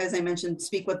 as I mentioned,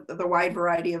 speak with the wide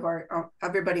variety of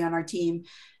everybody on our team.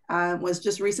 Was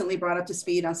just recently brought up to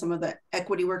speed on some of the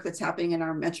equity work that's happening in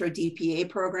our Metro DPA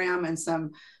program, and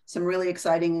some really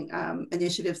exciting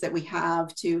initiatives that we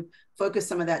have to focus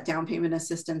some of that down payment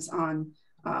assistance on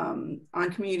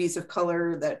communities of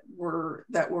color that were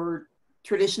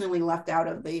traditionally left out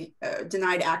of the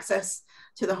denied access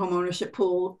to the homeownership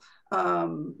pool.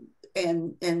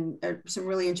 And some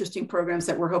really interesting programs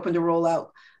that we're hoping to roll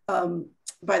out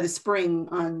by the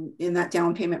spring in that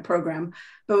down payment program.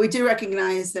 But we do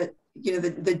recognize that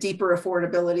the deeper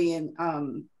affordability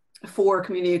and for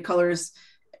communities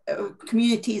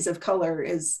of color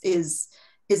is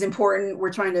important.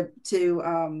 We're trying to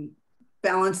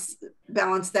balance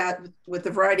that with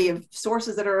the variety of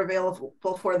sources that are available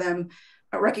for them.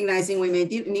 Recognizing we may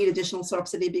need additional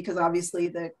subsidy because obviously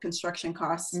the construction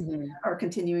costs are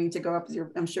continuing to go up.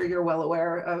 I'm sure you're well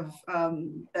aware of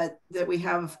that we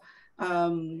have.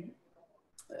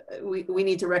 We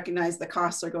need to recognize the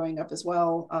costs are going up as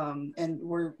well, and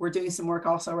we're doing some work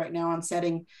also right now on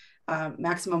setting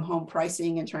maximum home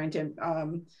pricing and trying to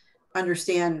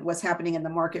understand what's happening in the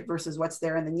market versus what's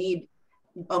there and the need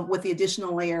with the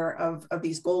additional layer of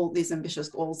these ambitious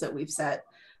goals that we've set.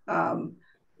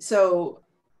 So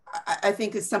I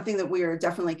think it's something that we are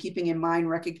definitely keeping in mind,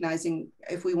 recognizing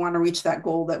if we want to reach that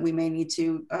goal that we may need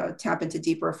to tap into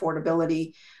deeper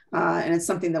affordability. And it's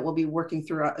something that we'll be working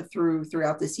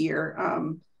throughout this year.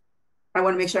 I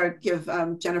want to make sure I give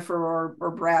Jennifer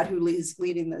or Brad, who is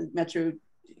leading the Metro,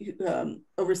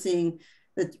 overseeing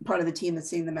the part of the team that's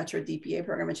seeing the Metro DPA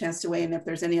program, a chance to weigh in if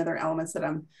there's any other elements that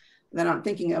I'm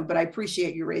thinking of. But I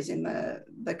appreciate you raising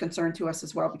the concern to us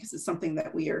as well, because it's something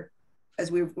that we are, as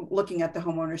we're looking at the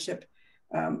homeownership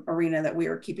arena, that we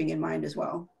are keeping in mind as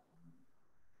well.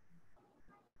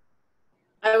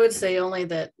 I would say only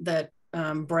that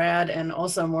Brad and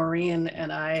also Maureen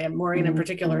and I, and Maureen in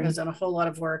particular, has done a whole lot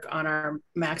of work on our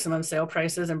maximum sale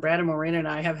prices. And Brad and Maureen and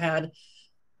I have had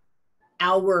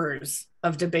hours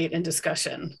of debate and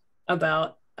discussion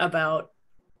about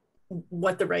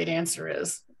what the right answer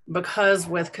is. Because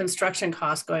with construction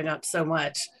costs going up so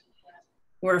much,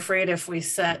 we're afraid if we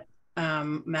set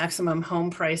maximum home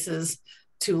prices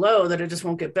too low that it just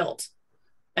won't get built.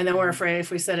 And then we're afraid if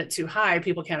we set it too high,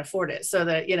 people can't afford it. So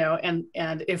that,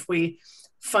 and if we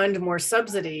fund more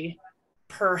subsidy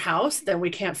per house, then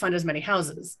we can't fund as many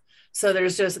houses. So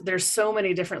there's so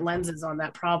many different lenses on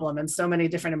that problem and so many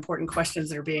different important questions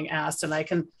that are being asked. And I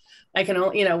can,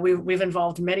 we've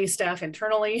involved many staff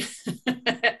internally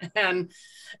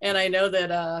and I know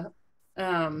that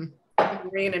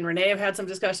Maureen and Renee have had some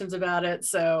discussions about it.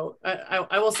 So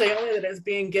I will say only that it's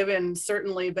being given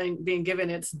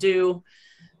its due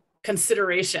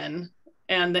consideration,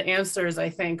 and the answers I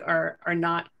think are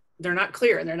not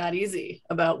clear and they're not easy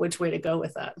about which way to go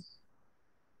with that.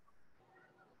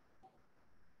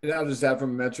 And I'll just add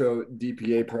from Metro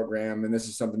DPA program, and this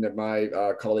is something that my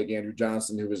colleague Andrew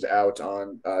Johnson, who was out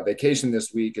on vacation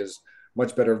this week, is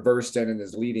much better versed in and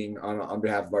is leading on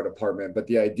behalf of our department. But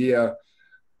the idea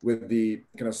with the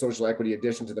kind of social equity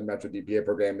addition to the Metro DPA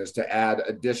program is to add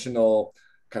additional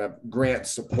kind of grant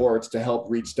supports to help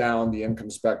reach down the income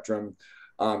spectrum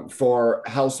for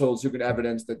households who can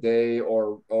evidence that they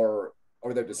or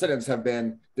their descendants have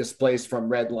been displaced from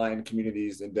red line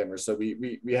communities in Denver. So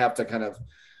we have to kind of,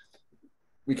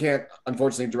 we can't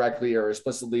unfortunately directly or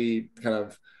explicitly kind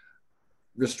of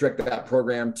restrict that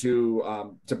program to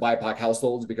BIPOC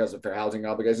households because of fair housing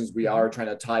obligations. We are trying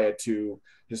to tie it to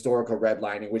historical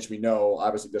redlining, which we know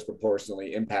obviously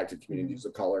disproportionately impacted communities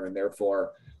of color, and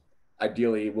therefore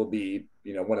ideally will be,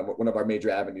 you know, one of our major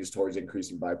avenues towards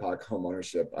increasing BIPOC home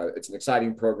ownership. It's an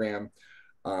exciting program.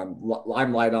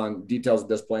 Limelight on details at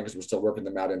this point because we're still working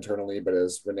them out internally, but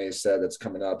as Renee said, it's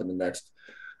coming up in the next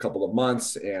couple of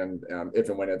months, and if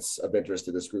and when it's of interest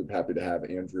to this group, happy to have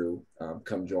Andrew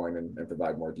come join and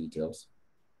provide more details.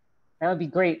 That would be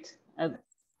great. I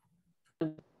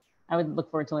would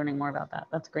look forward to learning more about that.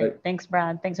 That's great. Thanks,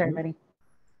 Brad. Thanks, everybody.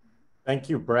 Thank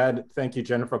you, Brad. Thank you,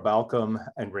 Jennifer Balcom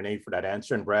and Renee, for that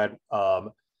answer. And Brad,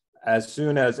 as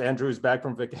soon as Andrew is back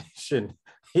from vacation,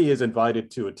 he is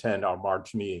invited to attend our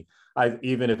March meeting.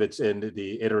 Even if it's in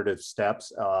the iterative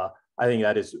steps, I think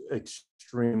that is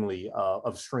extremely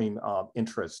of extreme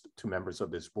interest to members of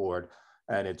this board.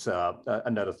 And it's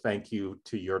another thank you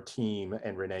to your team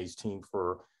and Renee's team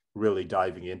for really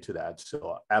diving into that.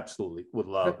 So absolutely would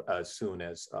love as soon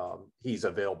as he's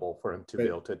available for him to be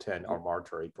able to attend our March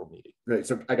or April meeting. Great.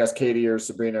 So I guess Katie or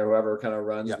Sabrina, whoever kind of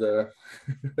runs the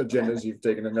agendas, you've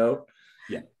taken a note.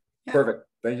 Yeah. Perfect.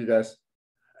 Thank you, guys.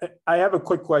 I have a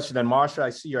quick question, and Marsha, I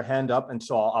see your hand up, and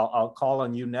so I'll call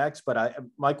on you next. But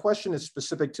my question is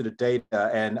specific to the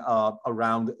data and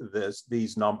around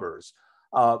these numbers.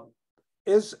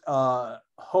 Is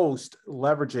HOST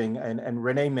leveraging, and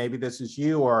Renee, maybe this is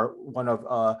you or one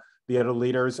of the other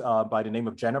leaders by the name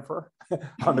of Jennifer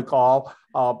on the call.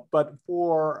 But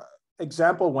for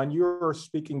example, when you're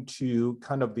speaking to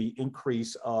kind of the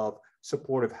increase of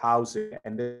supportive housing,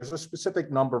 and there's a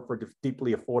specific number for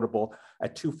deeply affordable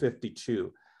at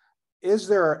 252. Is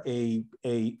there a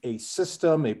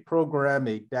system, a program,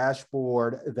 a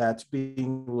dashboard that's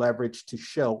being leveraged to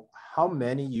show how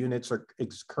many units are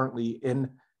currently in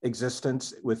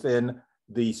existence within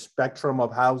the spectrum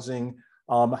of housing?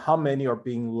 How many are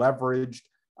being leveraged?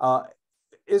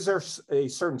 Is there a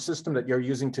certain system that you're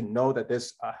using to know that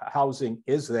this housing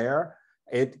is there?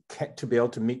 To be able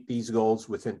to meet these goals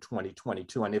within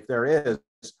 2022? And if there is,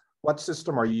 what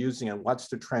system are you using, and what's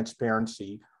the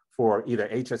transparency for either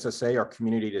HSSA or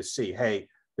community to see, hey,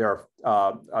 there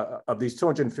are of these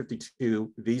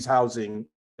 252, this housing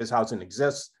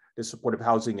exists, this supportive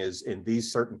housing is in these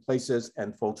certain places,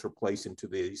 and folks were placed into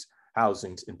these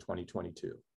housings in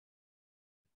 2022?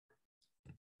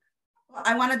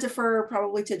 I want to defer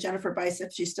probably to Jennifer Bice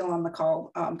if she's still on the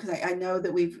call, because I know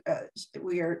that we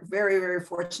are very, very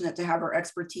fortunate to have her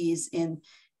expertise in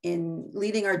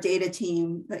leading our data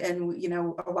team. And, you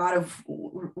know, a lot of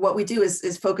what we do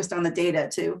is focused on the data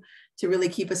to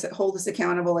really hold us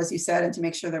accountable, as you said, and to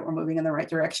make sure that we're moving in the right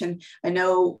direction. I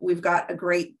know we've got a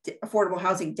great affordable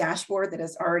housing dashboard that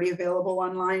is already available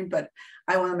online, but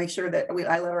I want to make sure that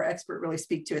I let our expert really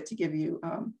speak to it to give you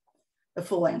the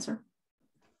full answer.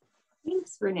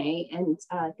 Thanks, Renee, and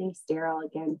thanks, Daryl,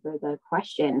 again for the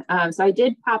question. So I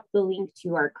did pop the link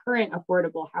to our current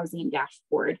affordable housing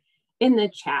dashboard in the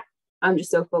chat, just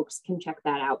so folks can check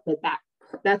that out. But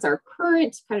that's our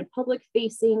current kind of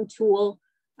public-facing tool.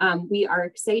 We are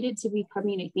excited to be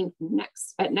coming, I think,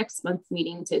 at next month's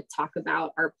meeting to talk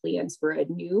about our plans for a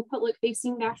new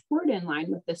public-facing dashboard in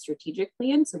line with the strategic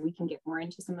plan, so we can get more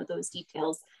into some of those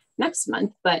details next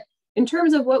month. But in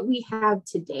terms of what we have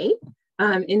today,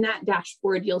 in that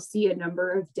dashboard, you'll see a number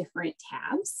of different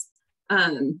tabs.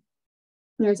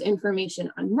 There's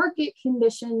information on market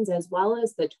conditions, as well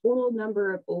as the total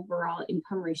number of overall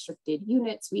income restricted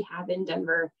units we have in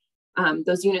Denver.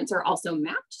 Those units are also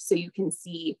mapped, so you can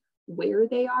see where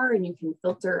they are, and you can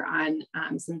filter on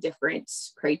some different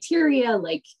criteria,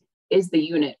 like is the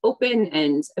unit open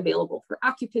and available for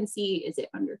occupancy? Is it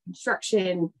under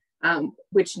construction?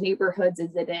 Which neighborhoods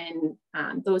is it in?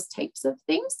 Those types of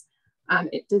things.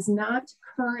 It does not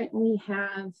currently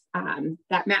have,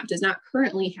 that map does not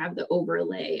currently have the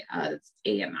overlay of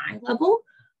AMI level,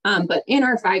 but in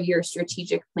our 5-year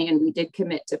strategic plan, we did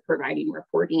commit to providing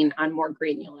reporting on more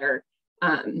granular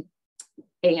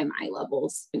AMI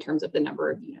levels in terms of the number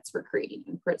of units we're creating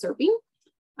and preserving.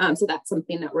 So that's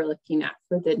something that we're looking at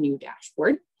for the new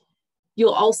dashboard.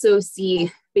 You'll also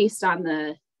see, based on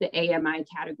the AMI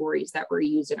categories that were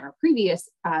used in our previous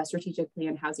strategic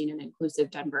plan, Housing and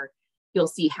Inclusive Denver, you'll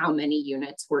see how many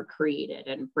units were created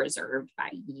and preserved by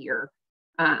year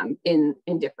in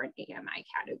different AMI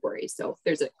categories. So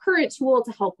there's a current tool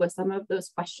to help with some of those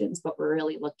questions, but we're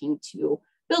really looking to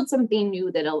build something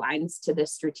new that aligns to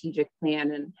this strategic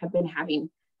plan, and have been having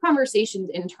conversations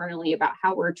internally about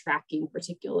how we're tracking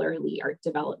particularly our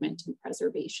development and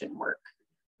preservation work,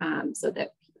 so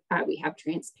that we have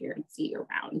transparency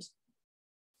around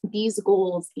these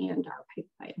goals and our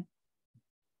pipeline.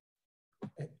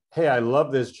 Hey, I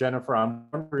love this, Jennifer. I'm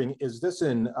wondering, is this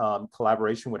in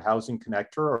collaboration with Housing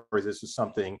Connector, or is this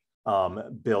something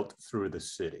built through the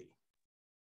city?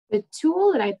 The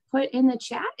tool that I put in the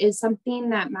chat is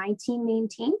something that my team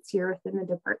maintains here within the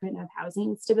Department of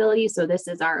Housing Stability. So this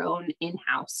is our own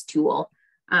in-house tool,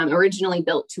 originally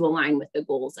built to align with the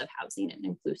goals of Housing and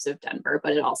Inclusive Denver,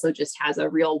 but it also just has a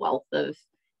real wealth of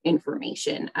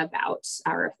information about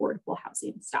our affordable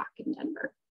housing stock in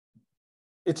Denver.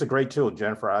 It's a great tool,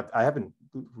 Jennifer. I haven't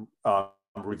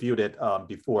reviewed it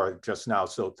before just now,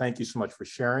 so thank you so much for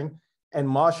sharing. And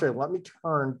Masha, let me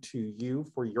turn to you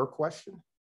for your question.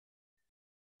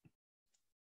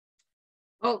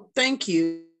 Oh, thank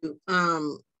you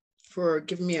for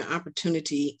giving me an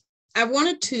opportunity. I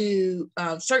wanted to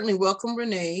certainly welcome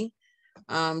Renee.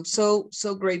 So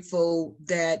grateful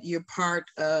that you're part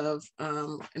of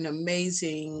an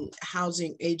amazing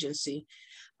housing agency.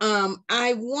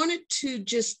 I wanted to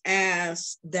just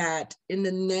ask that in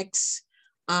the next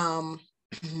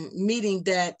meeting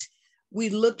that we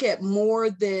look at more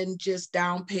than just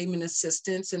down payment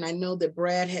assistance. And I know that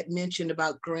Brad had mentioned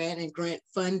about grant and grant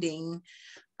funding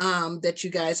that you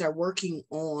guys are working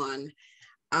on.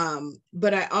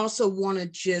 But I also want to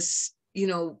just,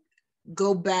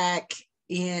 go back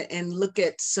and look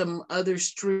at some other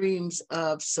streams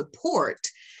of support,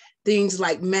 things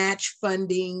like match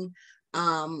funding,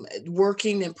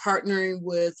 working and partnering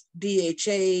with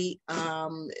DHA,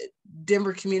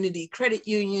 Denver Community Credit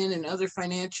Union, and other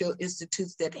financial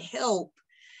institutes that help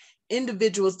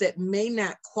individuals that may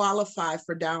not qualify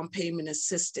for down payment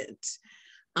assistance.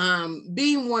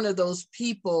 Being one of those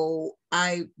people,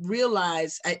 I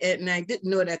realized, and I didn't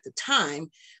know it at the time,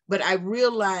 but I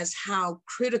realized how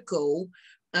critical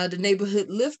the Neighborhood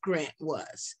Lift Grant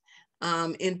was.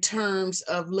 In terms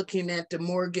of looking at the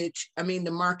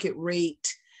the market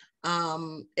rate,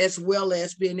 as well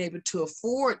as being able to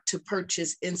afford to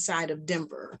purchase inside of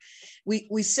Denver.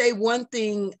 We say one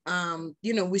thing,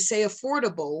 we say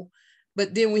affordable,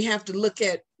 but then we have to look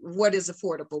at what is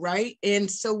affordable, right? And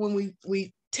so when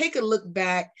we take a look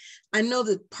back, I know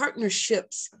that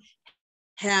partnerships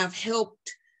have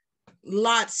helped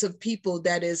lots of people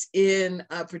that is in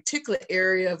a particular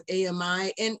area of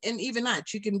AMI, and even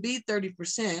not. You can be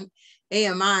 30%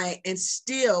 AMI and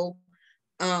still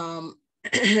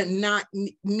not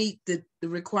meet the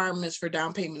requirements for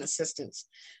down payment assistance.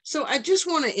 So I just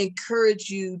want to encourage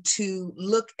you to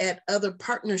look at other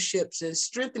partnerships and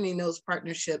strengthening those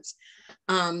partnerships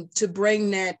to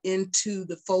bring that into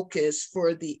the focus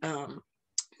for the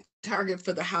target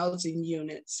for the housing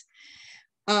units.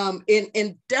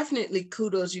 And definitely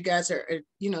kudos, you guys are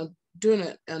doing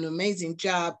an amazing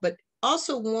job, but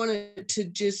also wanted to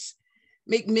just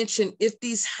make mention, if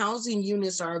these housing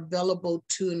units are available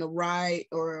to an array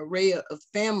of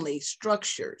family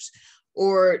structures,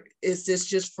 or is this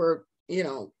just for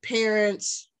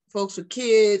parents, folks with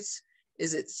kids?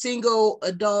 Is it single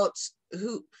adults?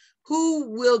 Who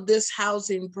will this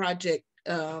housing project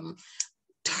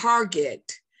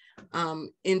target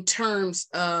in terms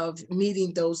of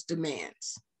meeting those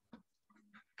demands?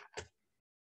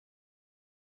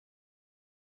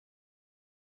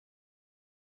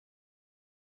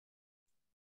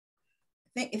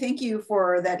 Thank you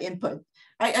for that input.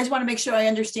 I just want to make sure I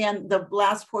understand the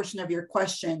last portion of your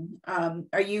question.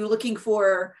 Are you looking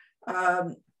for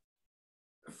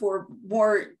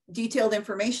more detailed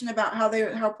information about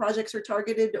how projects are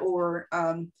targeted, or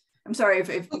I'm sorry if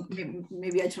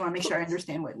maybe I just want to make sure I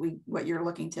understand what you're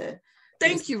looking to.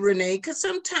 Thank you, Renee, because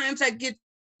sometimes I get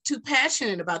too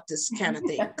passionate about this kind of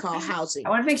thing called housing. I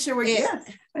want to make sure we're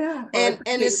and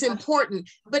it's important.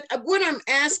 But what I'm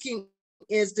asking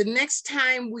is, the next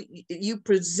time you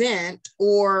present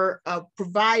or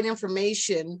provide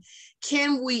information,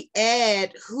 can we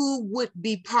add who would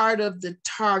be part of the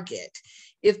target?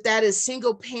 If that is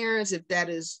single parents, if that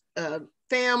is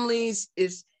families,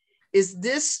 is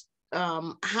this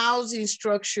housing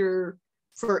structure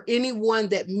for anyone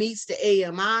that meets the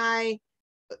AMI?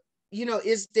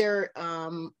 Is there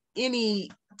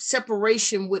any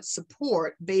separation with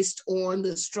support based on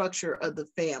the structure of the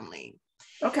family?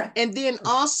 Okay. And then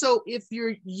also, if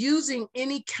you're using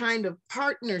any kind of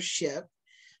partnership,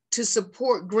 to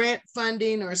support grant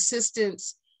funding or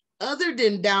assistance other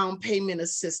than down payment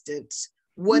assistance,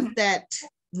 what that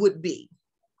would be.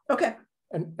 Okay.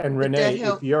 And Renee,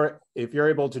 if you're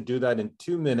able to do that in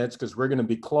 2 minutes, because we're going to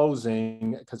be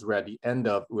closing, because we're at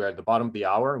the bottom of the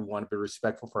hour, and we want to be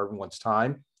respectful for everyone's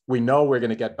time. We know we're going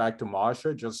to get back to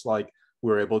Marsha, just like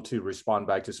we were able to respond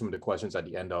back to some of the questions at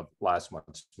the end of last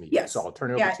month's meeting. Yes. So I'll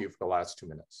turn it over to you for the last 2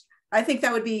 minutes. I think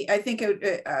that would be, I think it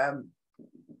would,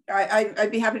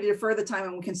 I'd be happy to defer the time,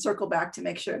 and we can circle back to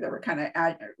make sure that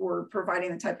we're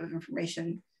providing the type of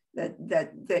information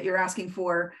that you're asking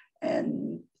for,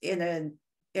 and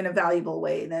in a valuable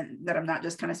way, that I'm not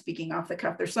just kind of speaking off the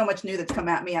cuff. There's so much new that's come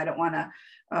at me. I don't want to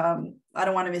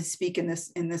misspeak in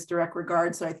this direct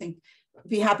regard. So I think I'd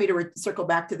be happy to circle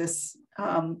back to this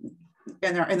in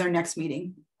their next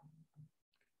meeting,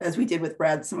 as we did with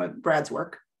some of Brad's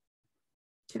work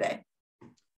today.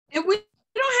 And we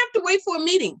don't have to wait for a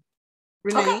meeting,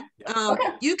 Renee.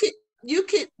 Okay. You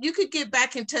could get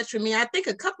back in touch with me. I think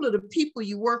a couple of the people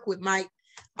you work with might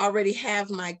already have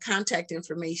my contact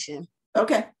information.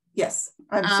 Okay. Yes.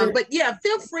 I'm sure. But yeah,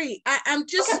 feel free. I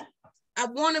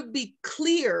want to be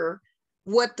clear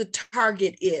what the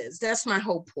target is. That's my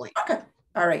whole point. Okay.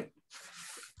 All right.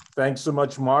 Thanks so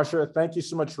much, Marsha. Thank you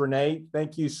so much, Renee.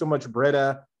 Thank you so much,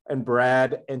 Britta and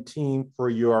Brad and team, for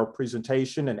your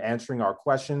presentation and answering our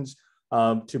questions.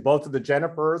 To both of the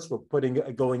Jennifers,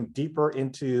 we're going deeper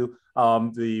into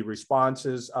the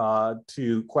responses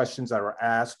to questions that are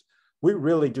asked. We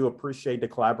really do appreciate the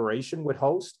collaboration with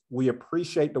HOST. We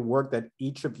appreciate the work that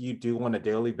each of you do on a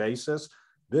daily basis.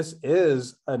 This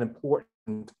is an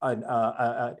important,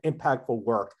 impactful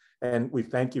work, and we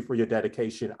thank you for your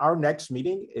dedication. Our next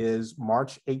meeting is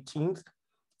March 18th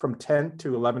from 10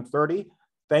 to 11:30.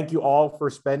 Thank you all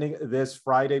for spending this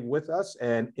Friday with us,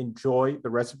 and enjoy the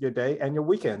rest of your day and your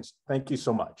weekends. Thank you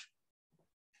so much.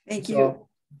 Thank you.